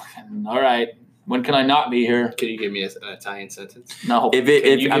 fucking, all right. When can I not be here? Can you give me an Italian sentence? No.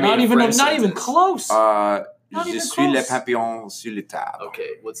 Not even close. Je suis le papillon sur la table. Okay,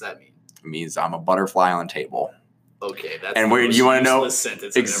 what's that mean? It means I'm a butterfly on a table. Okay, that's and where you want to know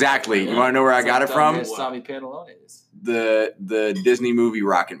sentence exactly? You want to know where I got it from? Tommy Pantallones. The Disney movie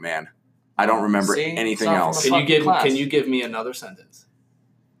Rocket Man. I don't remember anything else. Can you give me another sentence?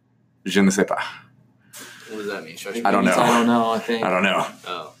 Je ne sais pas. What does that mean? I don't know. I don't know. I think. I don't know.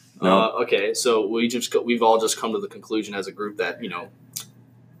 Oh. No. Okay, so we've all just come to the conclusion as a group that, you know,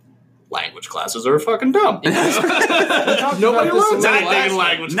 language classes are fucking dumb. talked Nobody about this learns a little anything in last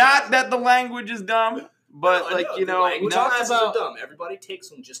language. Not that the language is dumb, but I like know, you the know, language talked classes about- are dumb. Everybody takes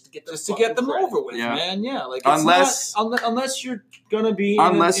them just to get them credit. over with, Yeah. man. Yeah, like it's Unless- unless you're gonna be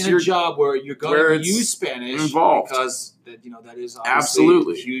Unless in a you're- job where you're where gonna it's use Spanish involved. because that is obviously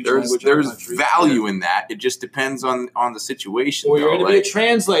absolutely. a huge There's language in our there's country. value in that. It just depends on the situation. Or you're though. gonna be a Like,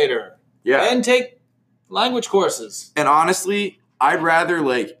 translator yeah. and take language courses. And honestly, I'd rather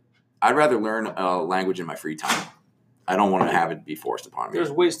learn a language in my free time. I don't want to have it be forced upon me.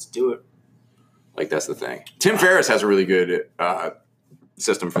 There's ways to do it. Like that's the thing. Tim Ferriss has a really good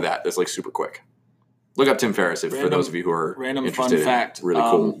system for that. That's like super quick. Look up Tim Ferriss for those of you who are random interested fun fact. in really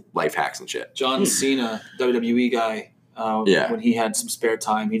cool life hacks and shit. John Cena, WWE guy, when he had some spare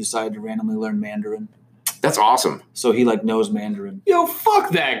time, he decided to randomly learn Mandarin. That's awesome. So he knows Mandarin. Yo,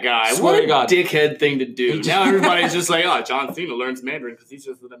 fuck that guy. Swear What to a God. dickhead thing to do. He just- Now everybody's just like, oh, John Cena learns Mandarin because he's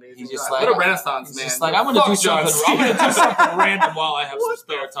just an amazing He's just guy. like- What a renaissance He's man. just like, I'm gonna Fuck do John something. I'm gonna Cena. do something random while I have some What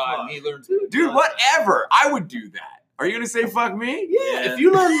spare the time. fuck? He learns. Dude, whatever. I would do that. Are you going to say fuck me? Yeah, if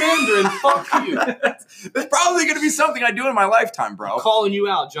you learn Mandarin, fuck you. There's probably going to be something I do in my lifetime, bro. Calling you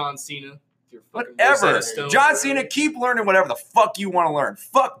out, John Cena. You're fucking Whatever. Rosetta Stone. John Cena, keep learning whatever the fuck you want to learn.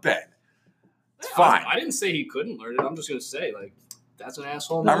 Fuck Ben. It's fine. I didn't say he couldn't learn it. I'm just gonna say, like, that's an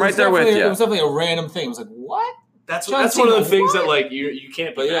asshole. I'm man. right there with you. It was definitely a random thing. It was like, what? That's John one of the Cena, things what? that like you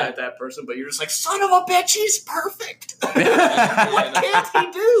can't be But mad yeah. at that person, but you're just like, son of a bitch, he's perfect. What Yeah. can't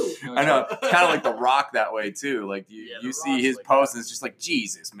he do? I know. Kind of like The Rock that way, too. Like, you The see Rock's his like post that. and it's just like,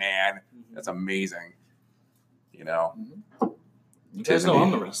 Jesus, man. That's amazing. You know? You guys know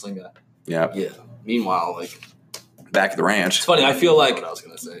I'm the wrestling guy. Yeah. Yeah. Meanwhile, like, Back at the It's ranch. funny. I feel like what I was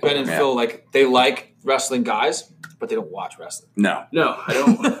gonna say. Ben and Yeah. Phil, they like wrestling guys, but they don't watch wrestling. No. No, I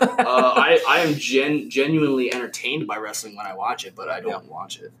don't. I am genuinely entertained by wrestling when I watch it, but I don't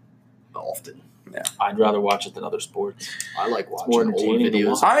watch it often. I'd rather watch it than other sports. I like more watching old entertaining to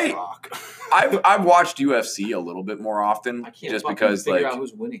videos. watch. I- Of Rock. I've watched UFC a little bit more often I can't just fucking because, figure like, out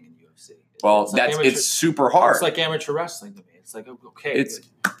who's winning in UFC. well, It's like that's amateur- it's super hard. It's like amateur wrestling to me. It's like, okay, It's-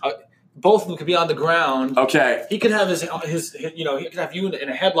 both of them could be on the ground. Okay. He could have his he could have you in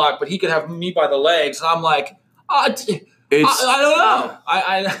a headlock, but he could have me by the legs, and I'm like, It's I don't know.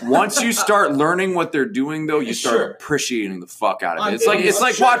 I once you start learning what they're doing, though, you start Sure. appreciating the fuck out of I'm- it. It's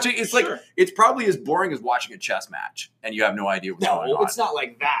like sure, watching. It's sure. like it's probably as boring as watching a chess match, and you have no idea what's going no, on. it's not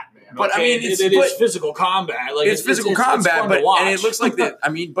like that, man. But, I okay? mean, it's- it is but- physical combat. Like It's physical it's combat, fun but to watch. and it looks like that. I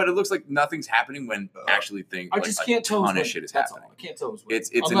mean, but it looks like nothing's happening when actually things. I like, just a can't tell. ton who's of winning. shit is That's happening. all. I can't tell who's It's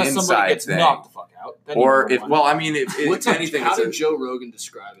winning. an Unless somebody inside gets thing. knocked the fuck out. Then Or you if know well, I mean, if What anything, how it's did Joe Rogan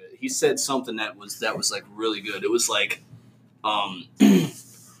describe it? He said something that was like really good. It was like,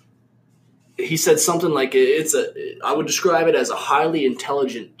 he said something like I would describe it as a highly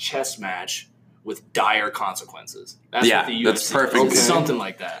intelligent chess match with dire consequences. That's Yeah, what the UFC that's is. perfect. It's something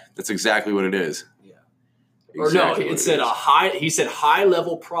like that. that's exactly what it is. Yeah. Or no, Exactly what it said is. he said high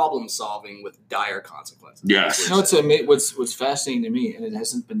level problem solving with dire consequences. Yes. You know what's fascinating to me, and it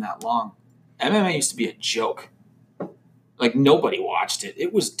hasn't been that long. MMA used to be a joke. Like nobody watched it.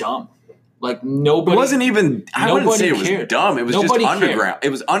 It was dumb. Like nobody. It wasn't even. I wouldn't nobody say it was cared. dumb. It was Nobody just cared. underground. It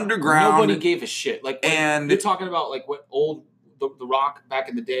was underground. Nobody gave a shit. Like And- you're talking about like what old the Rock back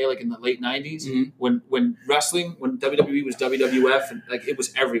in the day, like in the late '90s, Mhm. when wrestling, when WWE was WWF, and like it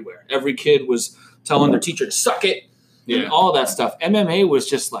was everywhere. Every kid was telling their teacher to suck it, and all that stuff. MMA was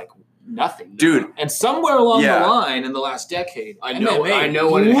just like nothing, Dude. And somewhere along Yeah. the line in the last decade, I know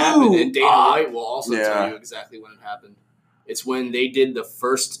MMA when it happened, blew and Dana up. White will also Yeah. tell you exactly when it happened. It's when they did the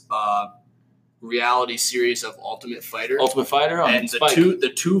first reality series of Ultimate Fighter, Ultimate Fighter on and Spike,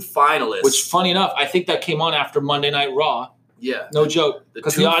 the two finalists. which funny enough, I think that came on after Monday Night Raw. yeah, No joke, The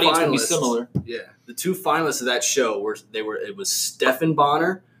because two the audience would be finalists- similar. yeah, the two finalists of that show it was Stephen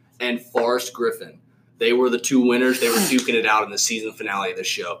Bonner and Forrest Griffin. They were the two winners. They were duking it out in the season finale of the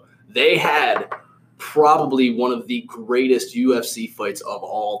show. They had probably one of the greatest UFC fights of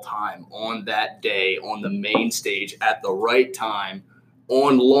all time on that day on the main stage at the right time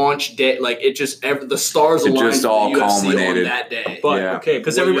on launch day. Like it just the stars It aligned just for the all UFC culminated. on that day. But Yeah. okay,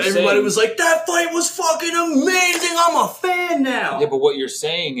 Because what you're everybody saying- was like, that fight was fucking amazing. I'm a fan now. Yeah, but what you're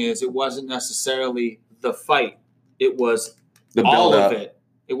saying is it wasn't necessarily the fight. It was The all build-up. of it.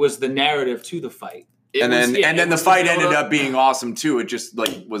 It was the narrative to the fight. It And was- then yeah, and it then the was fight build-up. ended up being awesome too. It just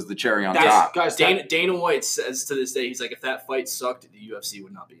like was the cherry on Guys, top. guys, Dana White says to this day, he's like, if that fight sucked, the UFC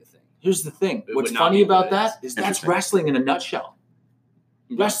would not be a thing. here's the thing. It What's would not funny be what about it that is that's Interesting. wrestling in a nutshell.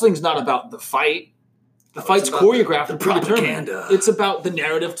 Wrestling's not about the fight. The No, fight's it's about choreographed the and predetermined. propaganda. It's about the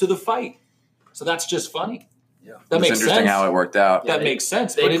narrative to the fight. So that's just funny. That It's makes interesting sense. how it worked out. That makes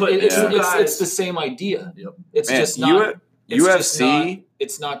sense. they But put it's two guys- it's the same idea. Yep. It's Man, just not. It's just UFC. not,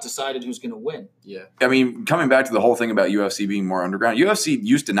 it's not decided who's going to win. Yeah. I mean, coming back to the whole thing about UFC being more underground, UFC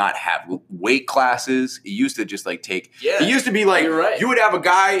used to not have weight classes. It used to just like take. Yeah. It used to be like You're right. you would have a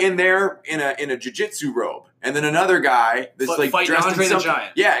guy in there in a jiu-jitsu robe, and then another guy that's like Fighting dressed Andre in the something.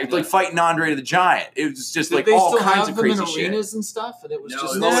 Giant. Yeah, it's like fighting Andre the Giant. It was just Did like they all still kinds have of them crazy in shit. arenas and stuff, and it was No,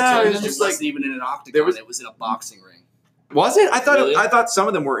 just it No, wasn't, it it was was just like- even in an octagon. there was- It was in a boxing ring. Was it? I thought Really? I thought some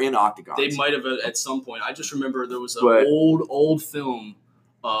of them were in octagons. They might have at some point. I just remember there was an But- old film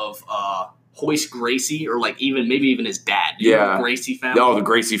of Hoist Gracie, or like maybe even his dad. Do you Yeah. know the Gracie family. Oh, the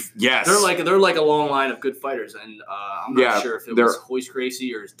Gracie. Yes. They're like a long line of good fighters, and I'm not Yeah, sure if it they're- was Hoist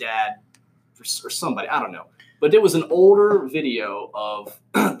Gracie or his dad or somebody. I don't know. But it was an older video of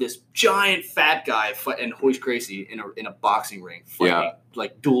this giant fat guy and Hoist Gracie in a boxing ring fighting,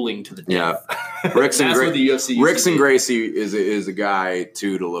 like dueling to the death. Rickson That's what the UFC. used Rickson to do. Gracie is a guy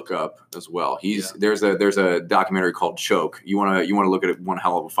too to look up as well. There's a documentary called Choke. You wanna look at one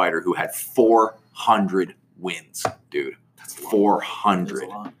hell of a fighter who had 400 wins, dude. That's a lot. 400.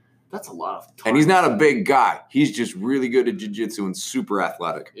 That's a lot of time. And he's not a big guy. He's just really good at jiu-jitsu and super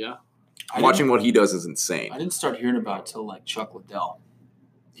athletic. Yeah. Watching what he does is insane. I didn't start hearing about it till like Chuck Liddell.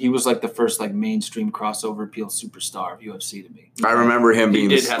 He was like the first like mainstream crossover appeal superstar of UFC to me. I remember him He being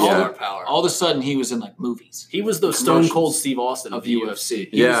did this, have yeah. star power. All of a sudden, he was in like movies He was the Stone Commercials Cold Steve Austin of the UFC.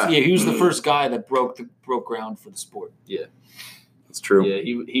 Yeah. He was the first guy that broke ground for the sport. It's true. Yeah,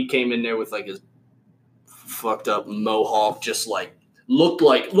 he came in there with like his fucked up mohawk, just like looked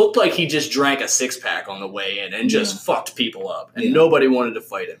like he just drank a 6-pack on the way in and just fucked people up, and nobody wanted to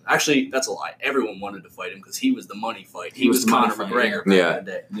fight him. Actually, that's a lie. Everyone wanted to fight him because he was the money fight. He was the money Conor fight, McGregor yeah.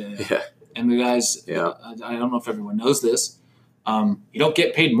 back in the day. Yeah. And the guys, Yeah. I don't know if everyone knows this. You don't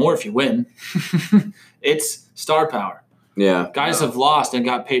get paid more if you win. It's star power. Yeah. Guys have lost and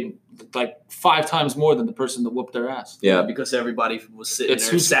got paid like 5 times more than the person that whooped their ass. Yeah. Because everybody was sitting It's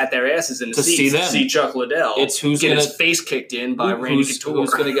there, who's- sat their asses in the to seats see to them. see Chuck Liddell. It's who's get gonna his face kicked in by Randy Couture.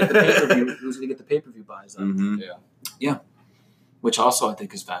 who's going to get the pay per view. Who's going to get the pay per view buys up, Mm-hmm. which also I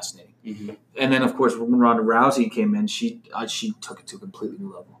think is fascinating. Mm-hmm. And then of course when Ronda Rousey came in, she took it to a completely new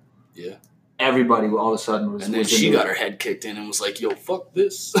level. Yeah. Everybody all of a sudden was. And then was she into got it. her head kicked in and was like, "Yo, fuck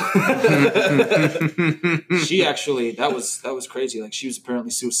this." She actually that was crazy. Like she was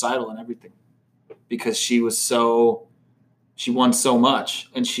apparently suicidal and everything because she won so much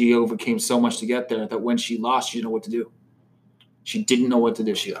and she overcame so much to get there that when she lost, she didn't know what to do. She didn't know what to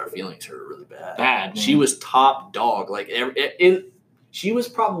do. She got her feelings hurt really bad. Bad. She man. was top dog. Like she was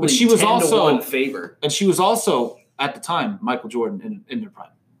probably But she was 10 to also- 1 favor. and she was also at the time Michael Jordan in their prime.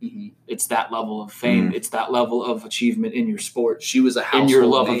 Mm-hmm. It's that level of fame. Mm. It's that level of achievement in your sport, She was a household in your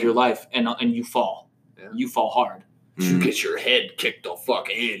love name. of your life, and you fall. Yeah. You fall hard. You Mm. get your head kicked the fuck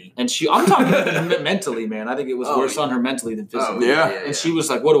in. And I'm talking mentally, man. I think it was Oh, worse yeah. on her mentally than physically. yeah. And she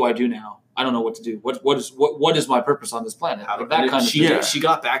was like, "What do I do now? I don't know what to do. What is my purpose on this planet?" How Like to- that kind of she, thing. Yeah. she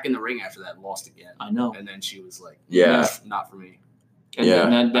got back in the ring after that and lost again. I know. And then she was like, Yeah. not for me. And Yeah.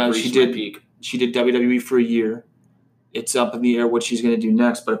 then I've she reached my did. peak. She did WWE for a year. It's up in the air what she's going to do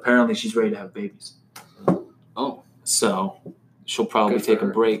next, but apparently she's ready to have babies. Oh, So she'll probably Good for take a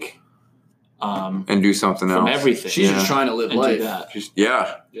her. break And do something from else. everything. she's Yeah. just trying to live and do life. that. Just,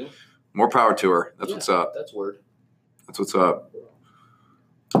 yeah. Yeah. More power to her. That's Yeah. what's up. That's word. That's what's up.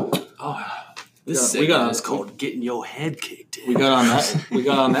 Oh, this We got segment on- is called "Getting Your Head Kicked In." We got on that. We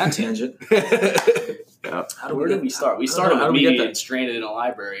got on that tangent. Where did we start? We I don't started know. How with did we get me there? getting stranded in a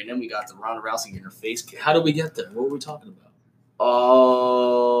library, and then we got to Ronda Rousey getting her face kicked. How did we get there? What were we talking about?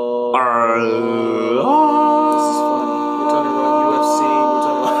 Oh, This is funny. We're talking about UFC. We're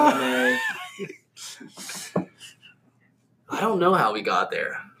talking about MMA. I don't know how we got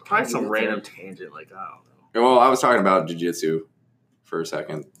there. Probably some we get random there? tangent, like I don't know. Well, I was talking about jiu-jitsu for a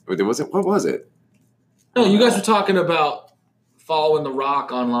second. What was it? No, you guys were talking about following The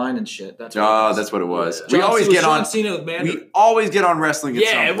Rock online and shit. That's what it Oh, was. that's what it was. Yeah. We always get on. John Cena with Mandarin. We always get on wrestling at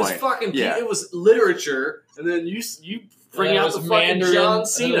some Yeah, it was point. fucking. Yeah. It was literature, and then you bring And it out was the fucking Mandarin, John and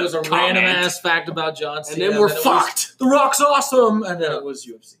Cena. It was a comment, random ass fact about John Cena. and then we're it was, fucked. The Rock's awesome, and then it was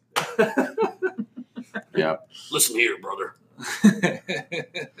UFC. Yeah. Listen here, brother.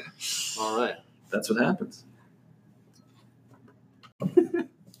 All right. That's what happens.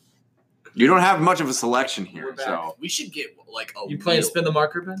 You don't have much of a selection here, We're back. so We should get like a You playing real- spin the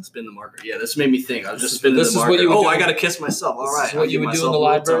marker, Ben? spin the marker. Yeah, this made me think. I was just This is- spinning this the is what marker. you would Oh, do. I gotta kiss myself. All This right. is what I'll you give would do in myself the a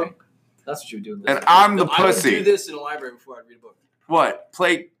little library. tongue. That's what you would do. and I'm the I would pussy. do this in a library before I'd read a book. What?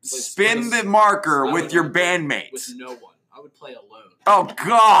 Play spin the marker I with would your with bandmates. no one. I would play alone. Oh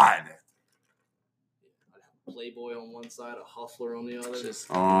God! Playboy on one side, a Hustler on the other.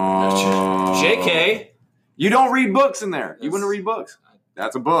 JK. You don't read books in there. You That's- wouldn't read books.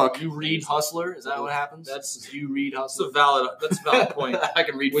 That's a book. You read Hustler? Is that what happens? You read That's a Hustler. valid point. I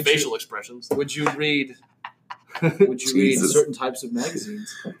can read Would facial expressions. Would you read? Would you read Jesus. certain types of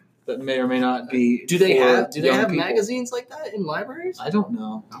magazines that may or may not be? Do they for have young people? magazines like that in libraries? I don't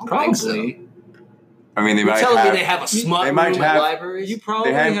know. I don't Probably. think so. I mean, they You're might telling have me they have a smut they room might in have- libraries? You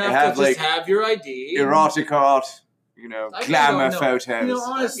probably have- have, they have, to just like, have your ID. erotic art, I glamour don't know. photos. You know, That'd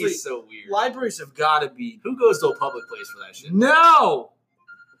honestly, be so weird. libraries have got to be. Who goes to a public place for that shit? No.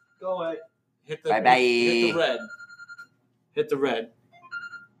 Go away. Hit the Bye-bye. Hit the red. Hit the red.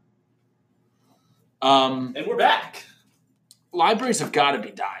 And we're back. Libraries have got to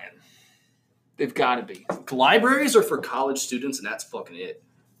be dying. They've got to be. Libraries are for college students, and that's fucking it.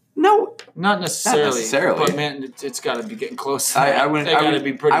 No, Not necessarily. necessarily. But man, it's got to be getting close. I would. They got to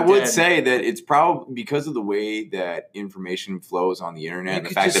be pretty. I would dead. say that it's probably because of the way that information flows on the internet, You and the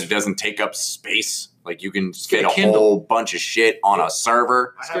could fact just- that it doesn't take up space. Like you can get fit a a Kindle. whole bunch of shit on a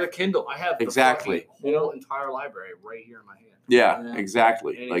server. Let's get a Kindle. I have the Exactly. fucking whole entire library right here in my hand. Yeah, Yeah.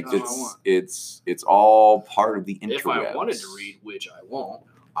 exactly. Anytime Like I it's want. it's all part of the interwebs. If I wanted to read, which I won't,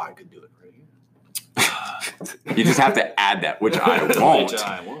 I could do it right here. You just have to add that, which I won't. Which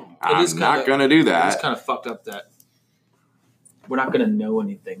I won't. I'm is not kinda- going to do It's that. kind of fucked up that we're not going to know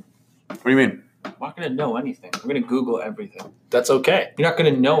anything. What do you mean? We're not going to know anything. We're going to Google everything. That's okay. You're not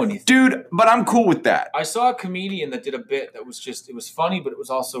going to know anything. Dude, but I'm cool with that. I saw a comedian that did a bit that was just, it was funny, but it was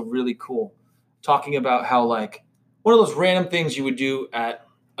also really cool. Talking about how, like, one of those random things you would do at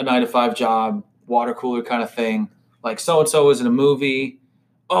a 9-to-5 job, water cooler kind of thing. Like, so-and-so is in a movie.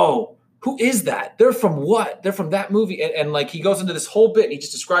 Oh, who is that? They're from what? They're from that movie. And like, he goes into this whole bit and he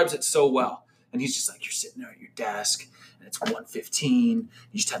just describes it so well. And he's just like, you're sitting there at your desk and it's 1:15. You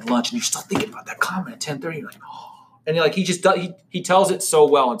just had lunch and you're still thinking about that comment at 10:30. You're like, oh. And you're like, he just does, he tells it so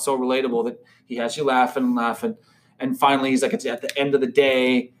well and so relatable that he has you laughing and laughing. And finally, he's like, it's at the end of the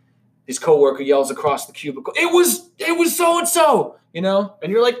day, his coworker yells across the cubicle, it was so-and-so, you know?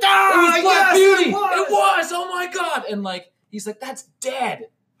 And you're like, it was Black Beauty. It was. Oh my God. And like, he's like, that's dead.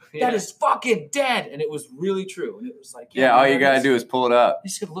 That is fucking dead. And it was really true. And it was like, Yeah, all you got gotta do is pull it up. You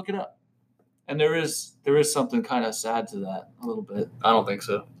just gotta look it up. And there is something kind of sad to that, a little bit. I don't think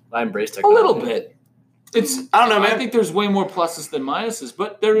so. I embrace A technology. little bit. It's I don't know, man. I think there's way more pluses than minuses,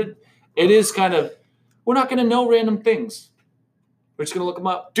 but it is kind of, we're not gonna know random things. We're just gonna look them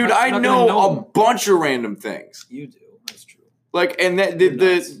up. Dude, We're I not know gonna a them. bunch of random things. You do. That's true. Like, and that You're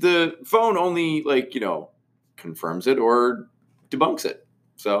nuts. the phone only, like, confirms it or debunks it.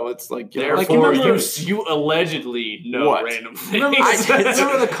 So it's like, Therefore, Like, you remember- you allegedly know What? random things.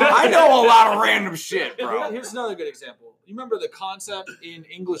 Remember the I know a lot of random shit, bro. Here's another good example. You remember the concept in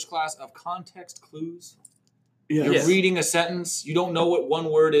English class of context clues? You're Yes. reading a sentence, you don't know what one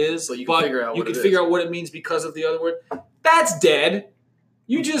word is, But you can figure out you what can it figure is. out what it means because of the other word. That's dead.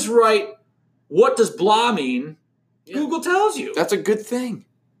 You just write, what does blah mean? Yeah. Google tells you. That's a good thing.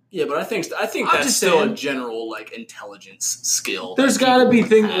 Yeah, but I think I'm that's just still saying. a general like intelligence skill. There's that got to people be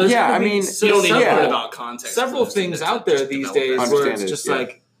things. have. there's Yeah, gotta I be mean, so You don't need to Yeah. learn about context. several clues things to out there just these develop days that. where Understand it's it, just yeah.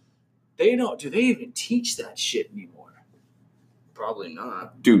 like, do they even teach that shit anymore? Probably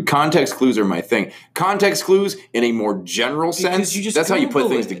not. Dude, context clues are my thing. Context clues in a more general Because sense, you just that's how you put Google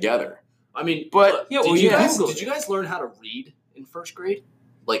things it. together. I mean, But- Yeah, well, did you yeah. guys Google did it. you guys learn how to read in first grade?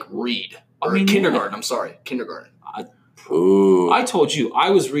 Like read I or mean, kindergarten? yeah. I'm sorry, kindergarten. Ooh. I told you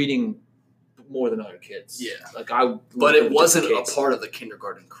I was reading more than other kids. Yeah. like I. But it wasn't kids. a part of the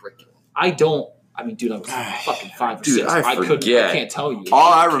kindergarten curriculum. I don't. I mean, dude, I was fucking 5 or Dude, 6. I couldn't. I forget. can't tell you.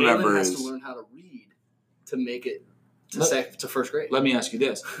 All I Kaylin remember has is to learn how to read to make it to Let- to first grade. Let me ask you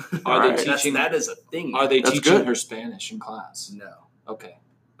this: All Are right. they teaching? that is a thing. Are they That's teaching good. her Spanish in class? No. Okay.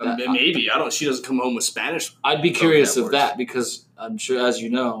 Maybe I don't. She doesn't come home with Spanish. I'd be curious of words. that because I'm sure, as you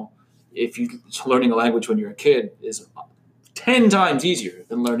know, if you learning a language when you're a kid is 10 times easier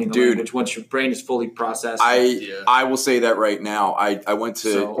than learning a Dude. language once your brain is fully processed. Yeah. I will say that right now. I went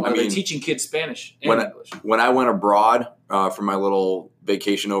to, so I are they mean, teaching kids Spanish and when English? when I went abroad for my little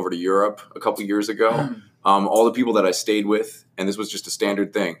vacation over to Europe a couple years ago, all the people that I stayed with, and this was just a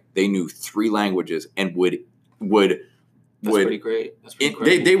standard thing, they knew 3 languages and would That's pretty great. That's pretty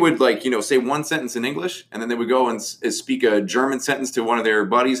great. they would like say one sentence in English, and then they would go and speak a German sentence to one of their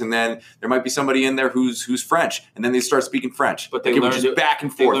buddies, and then there might be somebody in there who's French, and then they start speaking French. But they Like, it was learned just it- back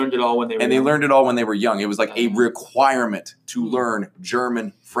and They forth. learned it all when they were And they young. learned it all when they were young. It was like a Mhm. requirement to learn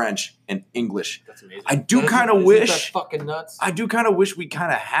German, French, and English. That's amazing. I do Isn't- kind of isn't wish. that fucking nuts. I do kind of wish we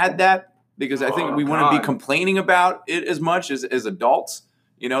kind of had that because I think Oh, we wouldn't be God. complaining about it as much as adults.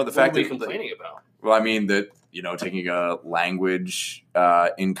 The What fact are we that complaining about? Well, I mean that taking a language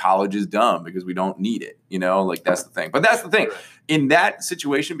in college is dumb because we don't need it. Like that's the thing. But that's the thing. Right. In that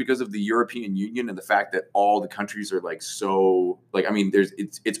situation, because of the European Union and the fact that all the countries are like so like, I mean,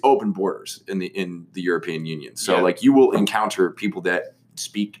 it's open borders in the European Union. So Yeah. like you will encounter people that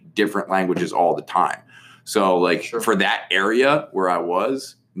speak different languages all the time. So like Sure. for that area where I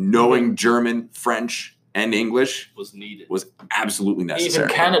was, knowing German, French, and English Was needed. was absolutely necessary.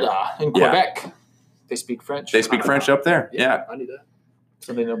 Even Canada, in Yeah. Quebec, they speak French. They speak French up there. Yeah. I knew that.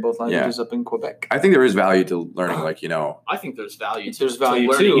 So they know both languages up in Quebec. I think there is value to learning, like, I think there's value. There's to value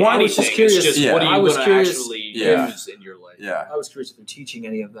learning too. anything. I was just It's curious. just Yeah. what are you I was gonna curious- actually Yeah. use in your life? yeah. I was curious if you're teaching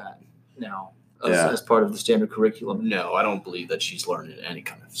any of that now Yeah. as part of the standard curriculum. No, I don't believe that she's learning any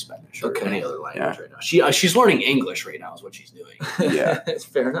kind of Spanish or Okay. any other language right now. She's learning English right now is what she's doing. Yeah. It's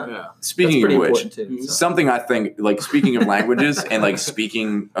fair enough. Yeah. That's Speaking pretty of which, important too. So. something I think, like, speaking of languages and like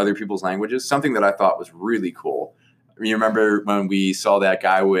speaking other people's languages, something that I thought was really cool. You remember when we saw that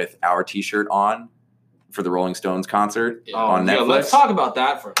guy with our T-shirt on for the Rolling Stones concert Yeah. on yeah, Netflix? let's talk about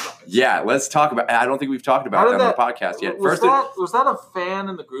that for a second. Yeah, let's talk about. I don't think we've talked How about did that on the podcast yet. Was First, that a fan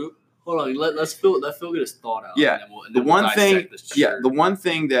in the group? Hold on, let Phil get his thought out. Yeah. and then we'll, and the then we'll one thing, dissect this yeah, shirt. the one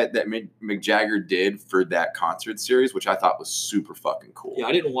thing that Mick Jagger did for that concert series, which I thought was super fucking cool. Yeah,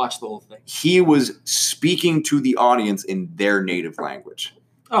 I didn't watch the whole thing. He was speaking to the audience in their native language,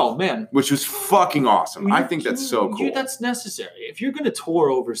 Oh man, which was fucking awesome. I think that's so cool. That's necessary. If you're going to tour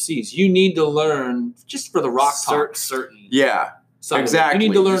overseas, you need to learn just for the rock talk. certain. Yeah, side of it. exactly. You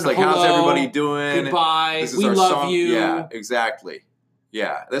need to learn Just like, hello, how's everybody doing? goodbye, This is we our love song. you. Yeah, exactly.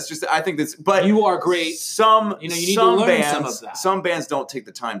 Yeah, that's just. I think that's. But You are great. Some You need some to learn bands, some of that. some bands don't take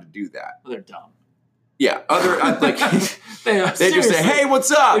the time to do that. They're dumb. Yeah, like They are. they just say, Seriously. "Hey,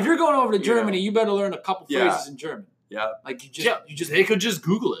 what's up?" If you're going over to You Germany, you better learn a couple Yeah. phrases in German. Yeah. Like They could just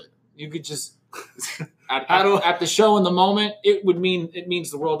Google it. you could just at the show in the moment, it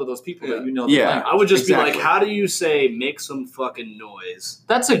means the world to those people that you know. the Yeah. language. I would just Exactly. be like, how do you say make some fucking noise?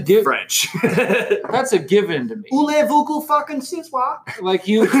 That's a give. French. That's a given to me. Voulez-vous fucking ce Like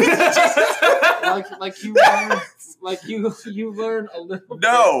you, like you learn a little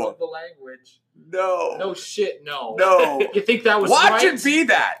No. bit of the language. No. No shit, no. No. You think that was Watch right? it be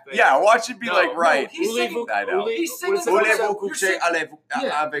that. Yeah, watch it be No, like right. no, he's singing, I know. he's singing What's from it- that- Voulez-vous you're coucher singing-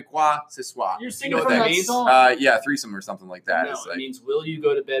 Yeah. avec moi ce soir? You're You singing know what from that that means? song. Yeah, threesome or something like that. No, It's it like, means will you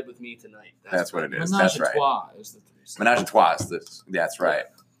go to bed with me tonight? that's what it is. Menage That's a right. trois is the threesome. Menage a trois. That's right.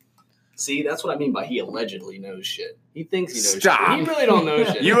 See, that's what I mean by he allegedly knows shit. He thinks he knows Stop. shit. He really don't know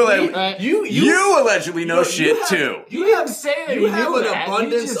shit. You alle- Right? You allegedly know you shit have- too. You didn't say that You you have knew an that. You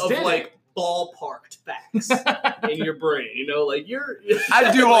abundance just of did it. like ballparked facts in your brain. You know, like you're.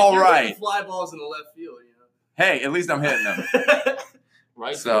 I do like, all you're right. hitting fly balls in the left field. Hey, at least I'm hitting them.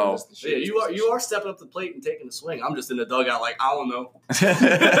 Right? So- That's the Yeah, shittiest you are stepping up the plate and taking the swing. I'm just in the dugout, like I don't know.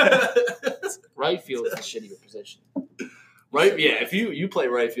 Right field is the shittier position. Right? Yeah. If you play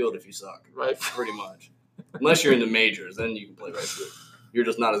right field, if you suck, Right. pretty much. Unless you're in the majors, then you can play right field. You're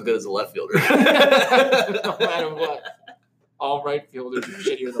just not as good as a left fielder. No matter what. All right fielders are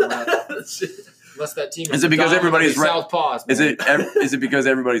shittier than left. Unless that team Is it because everybody's right- Southpaws. Is it because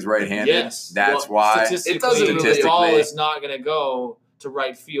everybody's right-handed? Yes. That's Well, why. Statistically, It doesn't really- the ball Statistically. is not going to go to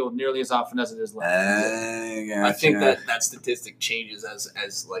right field nearly as often as it is left. I think that statistic changes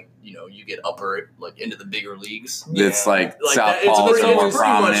as like you get upper like into the bigger leagues. it's like Like South that, Paul's it's are more pretty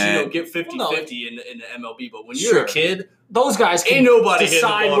prominent. much get 50-50 Well, no. in the MLB. But when you're Sure. a kid, Those guys can ain't nobody hitting the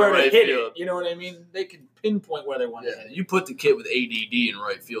decide ball where to to right hit field. it. You know what I mean? They can pinpoint where they want to Yeah, hit it. you put the kid with ADD in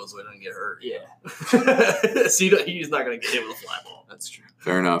right field so he doesn't get hurt. Yeah, See, he's not going to get hit with a fly ball. that's true.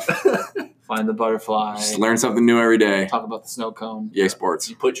 Fair enough. Find the butterfly. Just learn something new every day. Talk about the snow cone. Yay, sports.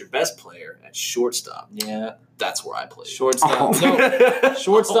 You put your best player at shortstop. Yeah, That's where I play. shortstop. Oh. No,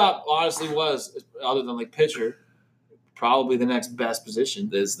 shortstop honestly was, other than like pitcher, probably the next best position.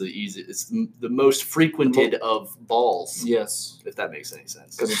 Is the easy. It's the most frequented of balls. Yes, If that makes any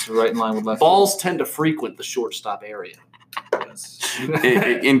sense. because it's right in line with left. Balls tend to frequent the shortstop area. Yes.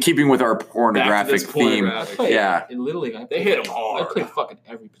 In keeping with our Back to pornographic this theme. pornographic. Yeah. In Little League, They hit 'em I hard. played fucking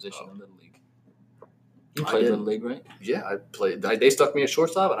every position in Little League. You I played did. Little League, right? Yeah, I played. They stuck me at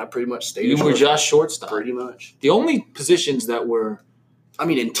shortstop, and I pretty much stayed. You at were shortstop. just shortstop. Pretty much. The only positions that were I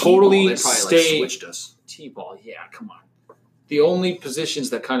mean, in Totally T-ball, they probably stayed- switched us. T-ball, yeah, come on. The only positions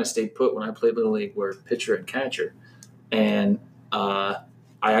that kind of stayed put when I played Little League were pitcher and catcher. And I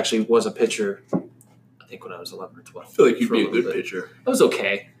actually was a pitcher, I think when I was 11 or 12. I feel like you'd for be a little good bit. pitcher. It was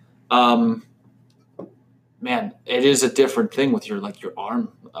okay. Man, it is a different thing with your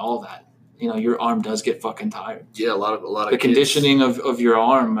arm, all that. Your arm does get fucking tired. Yeah, a lot of The kids- conditioning of your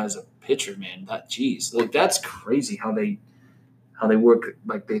arm as a pitcher, man. That's crazy how they work.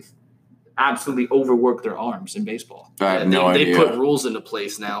 Like they absolutely overwork their arms in baseball. I have no They idea. put rules into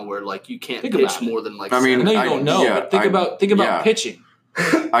place now where like you can't Think pitch about it. more than like. I mean, I know you 7 don't know, yeah, but think about yeah. pitching.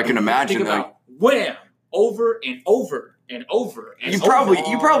 I can imagine. Think Like, about wham, over and over and over. And you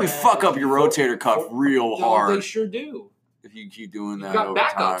over. probably fuck up your rotator cuff real No, hard They sure do. if you keep doing You've that got over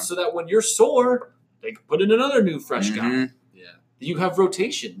backups time. so that when you're sore, they can put in another new fresh guy. Mhm. Yeah. You have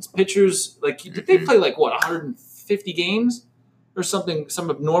rotations. Pitchers did they play like what 150 games or something? Some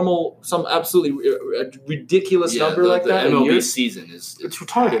abnormal, some absolutely ridiculous number like that. The in MLB years? season is It's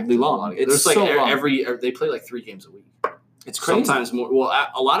retardedly long. It's There's like so long. they play like 3 games a week. It's crazy. Sometimes more. Well,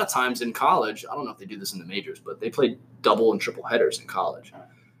 a lot of times in college, I don't know if they do this in the majors, but they play double and triple headers in college,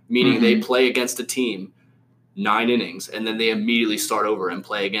 meaning Mm-hmm. they play against a team 9 innings and then they immediately start over and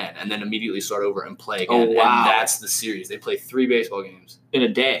play again, and then immediately start over and play again. Oh, wow. And that's the series. They play 3 baseball games in a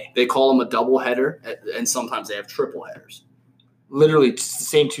day. They call them a double header, and sometimes they have triple headers. Literally, it's the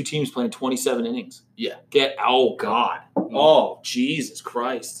same 2 teams playing 27 innings. Yeah. Oh God. Oh Jesus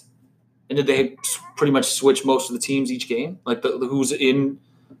Christ. And did they pretty much switch most of the teams each game? Like who's in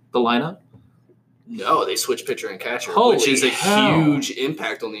the lineup? No, they switch pitcher and catcher, Holy which is a hell. huge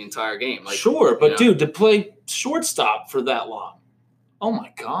impact on the entire game. Like, Sure, but you know, dude, to play shortstop for that long. Oh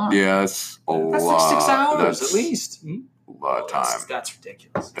my God. Yeah, that's a That's lot. like 6 hours That's at least. a lot of time. That's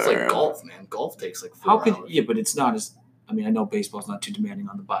ridiculous. it's like Yeah. golf, man. Golf takes like 4 How could hours. but it's not as I mean, I know baseball's not too demanding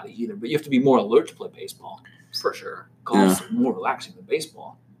on the body either, but you have to be more alert to play baseball. For sure. Golf's more relaxing than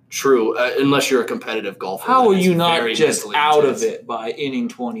baseball. True, unless you're a competitive golfer. How then are it's you not very just mentally out intense. of it by inning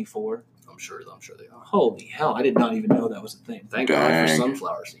 24? I'm sure they are. Holy hell, I did not even know that was a thing. Thank God for Dang.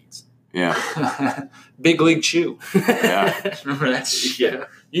 sunflower seeds. Yeah. Big League Chew. Yeah. Remember that shit? Yeah.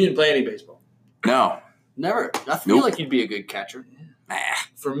 You didn't play any baseball. No. Never. I feel Nope. like you'd be a good catcher. Nah.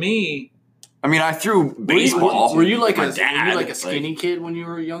 For me, I mean, I threw baseball. Were you like My a dad, a skinny kid when you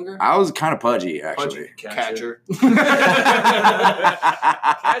were younger? I was kind of pudgy, actually. Catcher.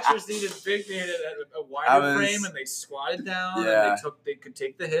 catchers needed big, they had a wider I was- frame, and they squatted down. Yeah. And they could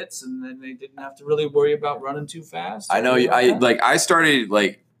take the hits, and then they didn't have to really worry about running too fast. I know. I started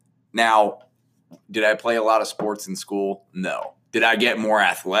now. Did I play a lot of sports in school? No. Did I get more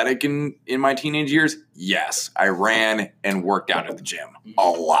athletic in my teenage years? Yes. I ran and worked out at the gym a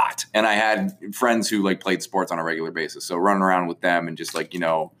lot, and I had friends who played sports on a regular basis. So running around with them and just playing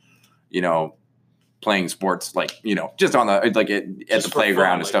sports just on the at Just the for playground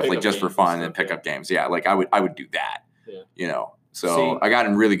fun, and like stuff pickup just for games fun and and stuff, pickup games. Yeah, I would do that. Yeah. So See- I got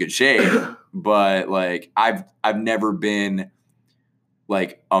in really good shape, but I've never been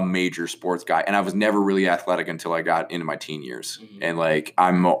a major sports guy, and I was never really athletic until I got into my teen years. Mhm. And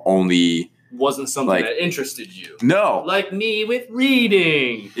I'm only Wasn't something Like- that interested you. no. Like me with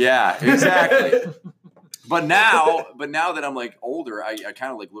reading. Yeah, exactly. But now that I'm older, I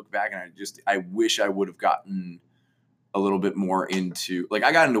kind of look back and I wish I would have gotten a little bit more into I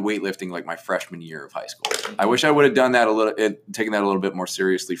got into weightlifting my freshman year of high school. I wish I would have done that taken that a little bit more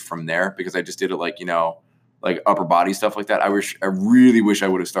seriously from there, because I just did it upper body stuff like that. I really wish I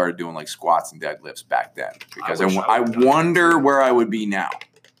would have started doing squats and deadlifts back then, because wish I I would've done wonder where I would be now.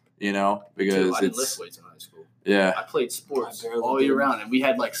 Dude, Because I didn't lift it's weights in high school. yeah. I played sports I barely all did. year round, and we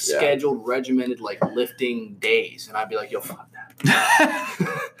had scheduled, regimented lifting days, and I'd be like, "Yo, fuck that."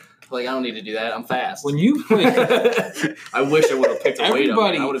 I don't need to do that. I'm fast. when you played I wish I would have picked a weight up.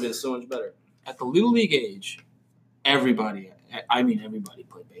 Everybody- I would have been so much better. at the little league age, everybody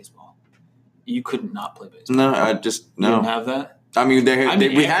played baseball. You couldn't not play baseball. No, I just You didn't no. have that. I mean,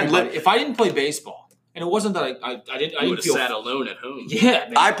 we had everybody- if I didn't play baseball, and it wasn't that I I didn't would have feel sat alone at home. yeah,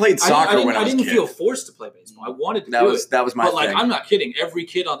 man. I played soccer when I was a didn't kid. feel forced to play baseball. I wanted to That do was it. my But thing. I'm not kidding. Every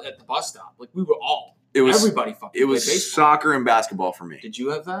kid at the bus stop, we were all It was everybody fucking it was played baseball. soccer and basketball for me. Did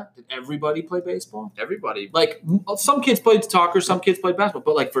you have that? Did everybody play baseball? Everybody. Some kids played soccer, some kids played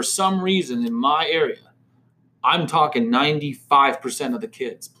basketball, but for some reason in my area, I'm talking 95% of the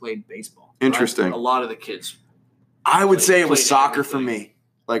kids played baseball. Interesting. A lot of the kids. I would say it was Played soccer for everything. me.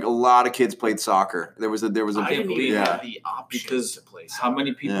 A lot of kids played soccer. There was a I didn't even believe that. have the option Because to play. How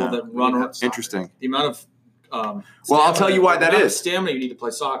many people Yeah. that We run didn't around? have soccer. interesting. The amount of Well, I'll tell you why that the amount of is. stamina you need to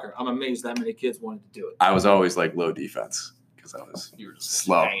play soccer. I'm amazed that many kids wanted to do it. I was always low defense because I was You were just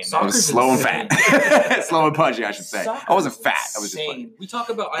slow. hanging I there. was Soccer's slow and insane. fat. Slow and pudgy, I should say. Soccer I wasn't is fat. I was just insane. pudgy. We talk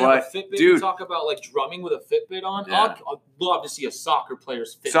about I But, have a Fitbit. We dude- talk about drumming with a Fitbit on. Yeah. I'd love to see a soccer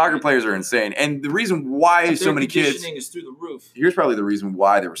player's Fitbit. Soccer players are insane, and the reason why so Their many kids. conditioning is through the roof. Here's probably the reason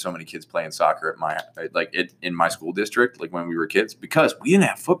why there were so many kids playing soccer at my in my school district, when we were kids, because we didn't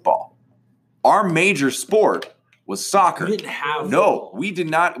have football. Our major sport was soccer. You didn't have No, football. we did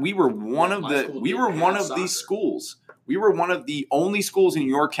not. We were one of my the. school We didn't were one have of soccer. these schools. We were one of the only schools in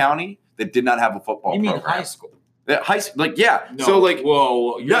York County that did not have a football You mean program. high school? Yeah. No. So like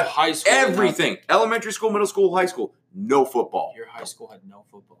whoa, your yeah, high school. everything, elementary school, middle school, high school, no football. Your high school had no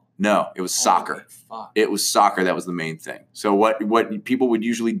football. No, it was soccer. Holy fuck. It was soccer that was the main thing. So what people would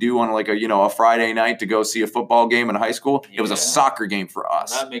usually do on like a Friday night to go see a football game in high school, it was a Yeah. soccer game for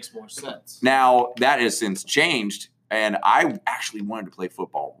us. That makes more sense. Now that has since changed, and I actually wanted to play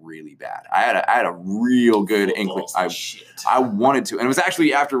football really bad. I had a real good inkling. Football's the shit. I wanted to, and it was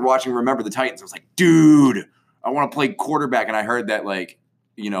actually after watching Remember the Titans. I was like, dude, I want to play quarterback. And I heard that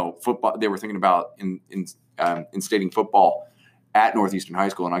football. They were thinking about instating football at Northeastern High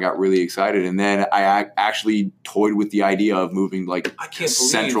School, and I got really excited. And then I actually toyed with the idea of moving I can't believe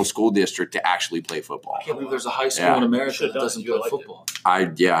Central School District to actually play football. I can't believe there's a high school Yeah. in America Should've that done doesn't it. You play liked it. football. I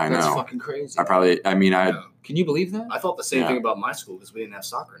That's know. fucking crazy. Yeah. Can you believe that? I thought the same Yeah. thing about my school because we didn't have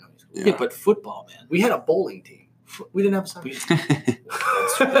soccer in high school. Yeah, but football, man. We had a bowling team. We didn't have soccer.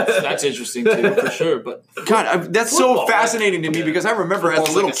 That's interesting too, for sure. But God, that's Football, so fascinating to me yeah. because I remember as a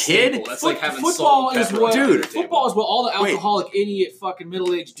Football's little like a kid. staple. That's like having football salt and is pepper what, on your Dude. table. football is what all the Wait. alcoholic, idiot, fucking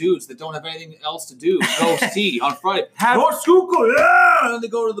middle-aged dudes that don't have anything else to do go see on Friday. Have- North Schuylkill, yeah! And then they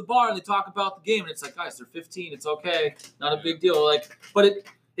go to the bar and they talk about the game, and it's like, guys, they're 15. It's okay, not a big deal. Like, but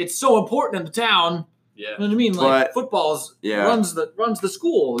it's so important in the town. Yeah. You know what I mean? Like But- football's Yeah. runs the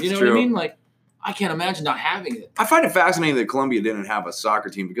school. You It's know what I true. mean? Like, I can't imagine not having it. I find it fascinating that Columbia didn't have a soccer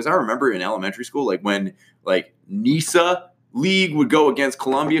team because I remember in elementary school, like when NISA League would go against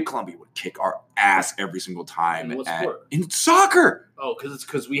Columbia would kick our ass every single time. In what sport? In soccer. Oh,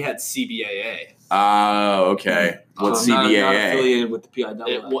 because we had CBAA. Oh, okay. What's So not CBAA? affiliated with the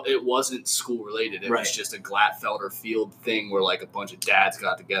PIAA. It wasn't school related. It Right. was just a Glatfelder Field thing where like a bunch of dads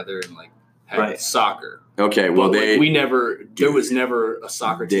got together and like had Right. soccer. Okay, well But, like, they there was never a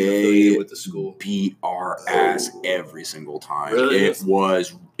soccer team They- affiliated with the school. beat our ass every single time. Really?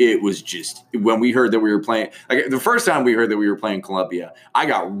 It was just when we heard that we were playing. Like the first time we heard that we were playing Columbia, I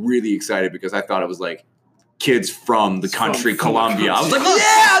got really excited because I thought it was like kids from the country from the Columbia. I was like, country.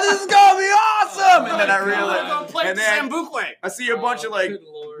 yeah, this is gonna be awesome. And then I God. realized, and then I see a bunch of like Good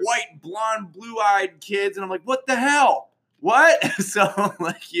Lord. white, blonde, blue-eyed kids, and I'm like, what the hell? What? So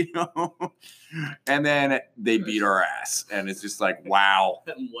and then they beat our ass, and it's just like, wow.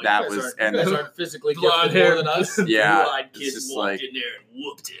 That You guys was- aren't- and you guys then- aren't physically Blonde gifted more hair than us. Yeah, blue-eyed it's kids just walked like- in there and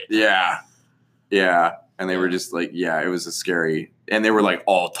whooped it. Yeah. And they were just like, it was a scary, and they were like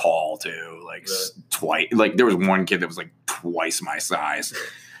all tall too, like twice. Like there was one kid that was like twice my size.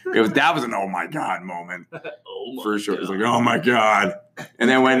 That was an oh my god moment Oh my for sure. It was God. like, oh my god. And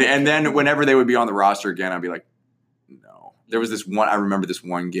then whenever they would be on the roster again, I'd be like, no. There was this one. I remember this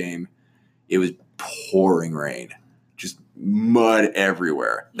one game. It was pouring rain, just mud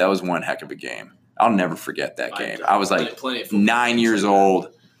everywhere. That was one heck of a game. I'll never forget that game. I was like plenty of football 9 games years like that. old.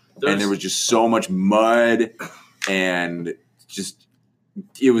 There's- And there was just so much mud, and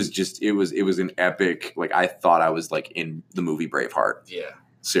it was an epic. Like I thought I was like in the movie Braveheart. yeah.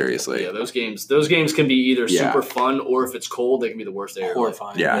 Seriously, Yeah, those games can be either Yeah. super fun or if it's cold, they can be the worst day of your life.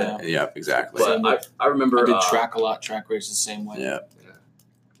 Horrifying. yeah, exactly. But I remember I did track a lot. Track races the same way. Yeah, Yeah.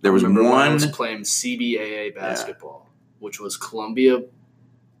 there was I remember when I one. was playing CBAA basketball, which was Columbia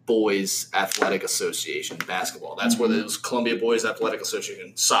Boys Athletic Association basketball. That's where it was Columbia Boys Athletic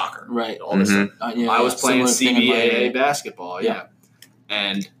Association soccer. Right. All this Mhm. stuff. Yeah, I was playing similar thing in my CBAA area. basketball, Yeah.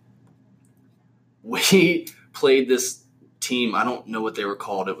 and we played this team. I don't know what they were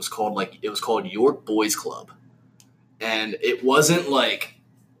called. It was called York Boys Club, and it wasn't like,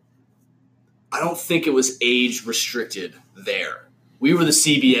 I don't think it was age restricted there. We were the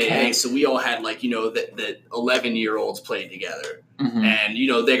CBAA, Okay. so we all had like that 11-year-olds played together, Mhm.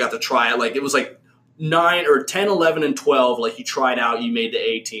 and they got to try it. Like it was like 9 or 10, 11, and 12. Like you tried out, you made the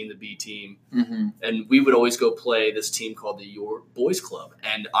A team, the B team. Mhm. And we would always go play this team called the York Boys Club.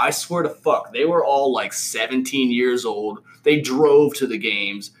 And I swear to fuck, they were all like 17 years old. They drove to the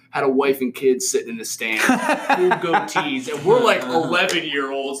games, had a wife and kids sitting in the stand, full goatees, and we're like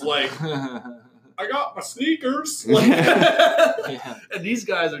 11-year-olds, like, I got my sneakers. Like, Yeah. and these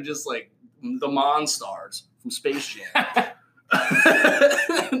guys are just like the Monstars from Space Jam.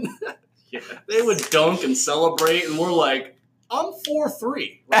 Yeah. They would dunk and celebrate, and we're like I'm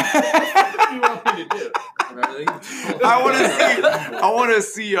 4'3". Like, what do you want me to do? I want to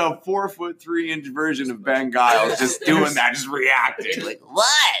see a 4'3" version of Ben Giles just doing that, just reacting. Like,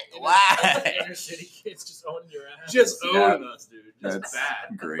 what? Inner city kids just owning your ass. Just owning us, dude. Just That's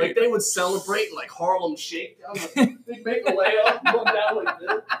bad. great. Like they would celebrate and like Harlem Shake down. Like, they'd make a layup, run down like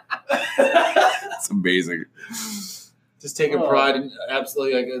this. It's amazing. Just taking pride in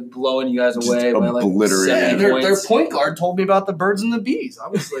absolutely like blowing you guys away by like obliterating. 7 And their points. point guard told me about the birds and the bees. I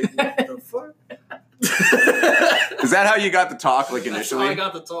was like, what the fuck? Is that how you got the talk? Like That's how initially, I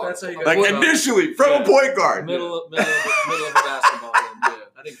got the talk. That's how you got like the talk. initially from a point guard. middle of a basketball game. Yeah,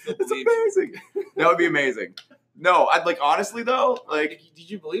 I think Phil That's believed you. amazing. That would be amazing. No, I'd like honestly though, like Did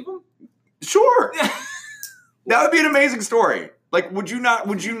you believe him? sure, that would be an amazing story. Like, would you not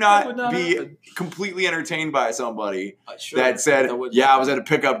would be not happen. completely entertained by somebody Sure. that said, That would- "Yeah, I was at a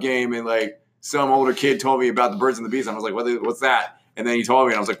pickup game and like some older kid told me about the birds and the bees." And I was like, "What's that?" And then he told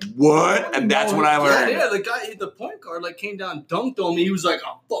me, and I was like, "What?" And that's when I learned. Yeah, the guy, the point guard, like came down, and dunked on me. He was like,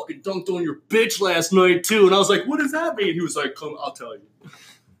 "I fucking dunked on your bitch last night too." And I was like, "What does that mean?" He was like, "Come, I'll tell you."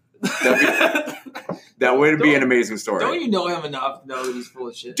 That would be an amazing story. Don't you know him enough to know that he's full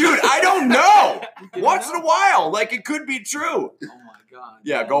of shit? Dude, I don't know. You didn't Once know? in a while, like it could be true. Oh my god.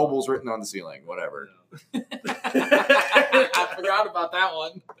 Yeah, Goebel's written on the ceiling. Whatever. I forgot about that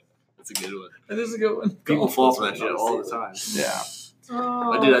one. That's a good one. That is a good one. People fall for that shit all the time. Yeah.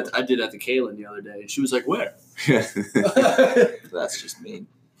 Oh. I did that to Kaylin the other day, and she was like, "Where?" That's just mean,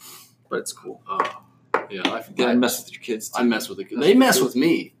 but it's cool. Yeah, I You forget. gotta mess with your kids. Too. I mess with the kids. They mess with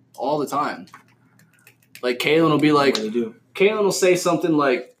me all the time. Like Kaylin will be like, What do you do? Kaylin will say something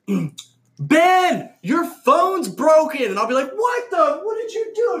like, "Ben, your phone's broken," and I'll be like, What did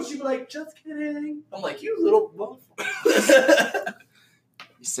you do?" And she'll be like, "Just kidding." I'm like, "You little motherfucker."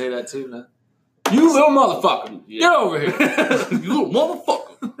 You say that too, man. You little motherfucker. Yeah. Get over here. You little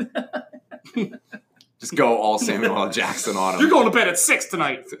motherfucker. Just go all Samuel L. Jackson on him. You're going to bed at 6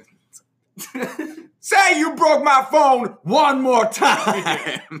 tonight. Say you broke my phone one more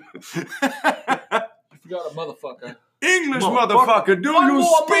time. You forgot a motherfucker. English Motherfucker. motherfucker, do One you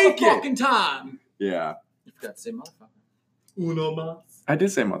more speak it? motherfucking time. Yeah. You forgot to say motherfucker. Uno mas. I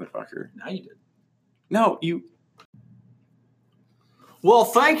did say motherfucker. Now you did. No, you. Well,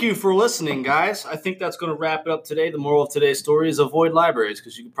 thank you for listening, guys. I think that's going to wrap it up today. The moral of today's story is avoid libraries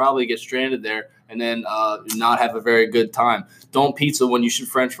because you could probably get stranded there and then not have a very good time. Don't pizza when you should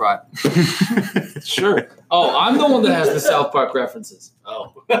French fry. Sure. Oh, I'm the one that has the South Park references.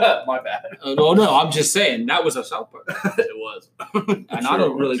 Oh, my bad. No, I'm just saying that was a South Park. It was. And I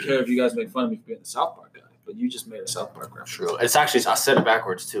don't really care if you guys make fun of me for being the South Park guy, but you just made a South Park reference. True. It's actually, I said it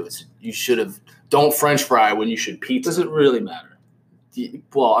backwards too. It's you should have, don't French fry when you should pizza. Does it really matter?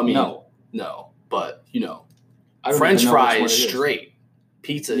 Well, I mean, No. but I don't French even know fry which is one it straight.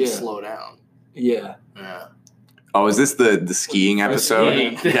 Pizza Yeah. is slow down. Yeah. Yeah. Oh, is this the skiing episode?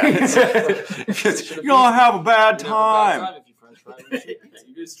 skiing. Yeah. You're gonna have a bad time if you French fry when you should pizza.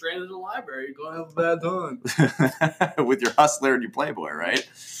 You get stranded in the library, you're going to have a bad time. with your hustler and your playboy, right?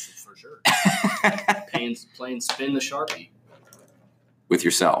 For sure. Playing spin the Sharpie With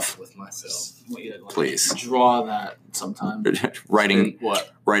yourself, with myself. please. Draw that sometime. writing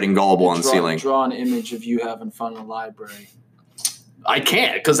What? gullible on the ceiling. Draw an image of you having fun in the library. I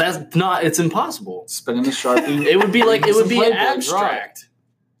can't because that's not. It's impossible. Spinning the Sharpie. It would be like it would be Playboy, abstract.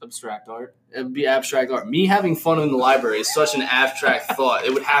 Abstract art. It would be abstract art. Me having fun in the library is such an abstract thought.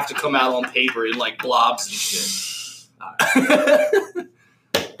 It would have to come out on paper in like blobs and shit.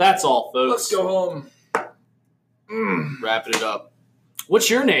 That's all, folks. Let's go home. Wrapping it up. What's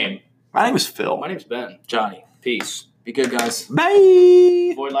your name? My name is Phil. My name's Ben. Johnny. Peace. Be good, guys. Bye.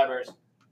 Avoid libraries.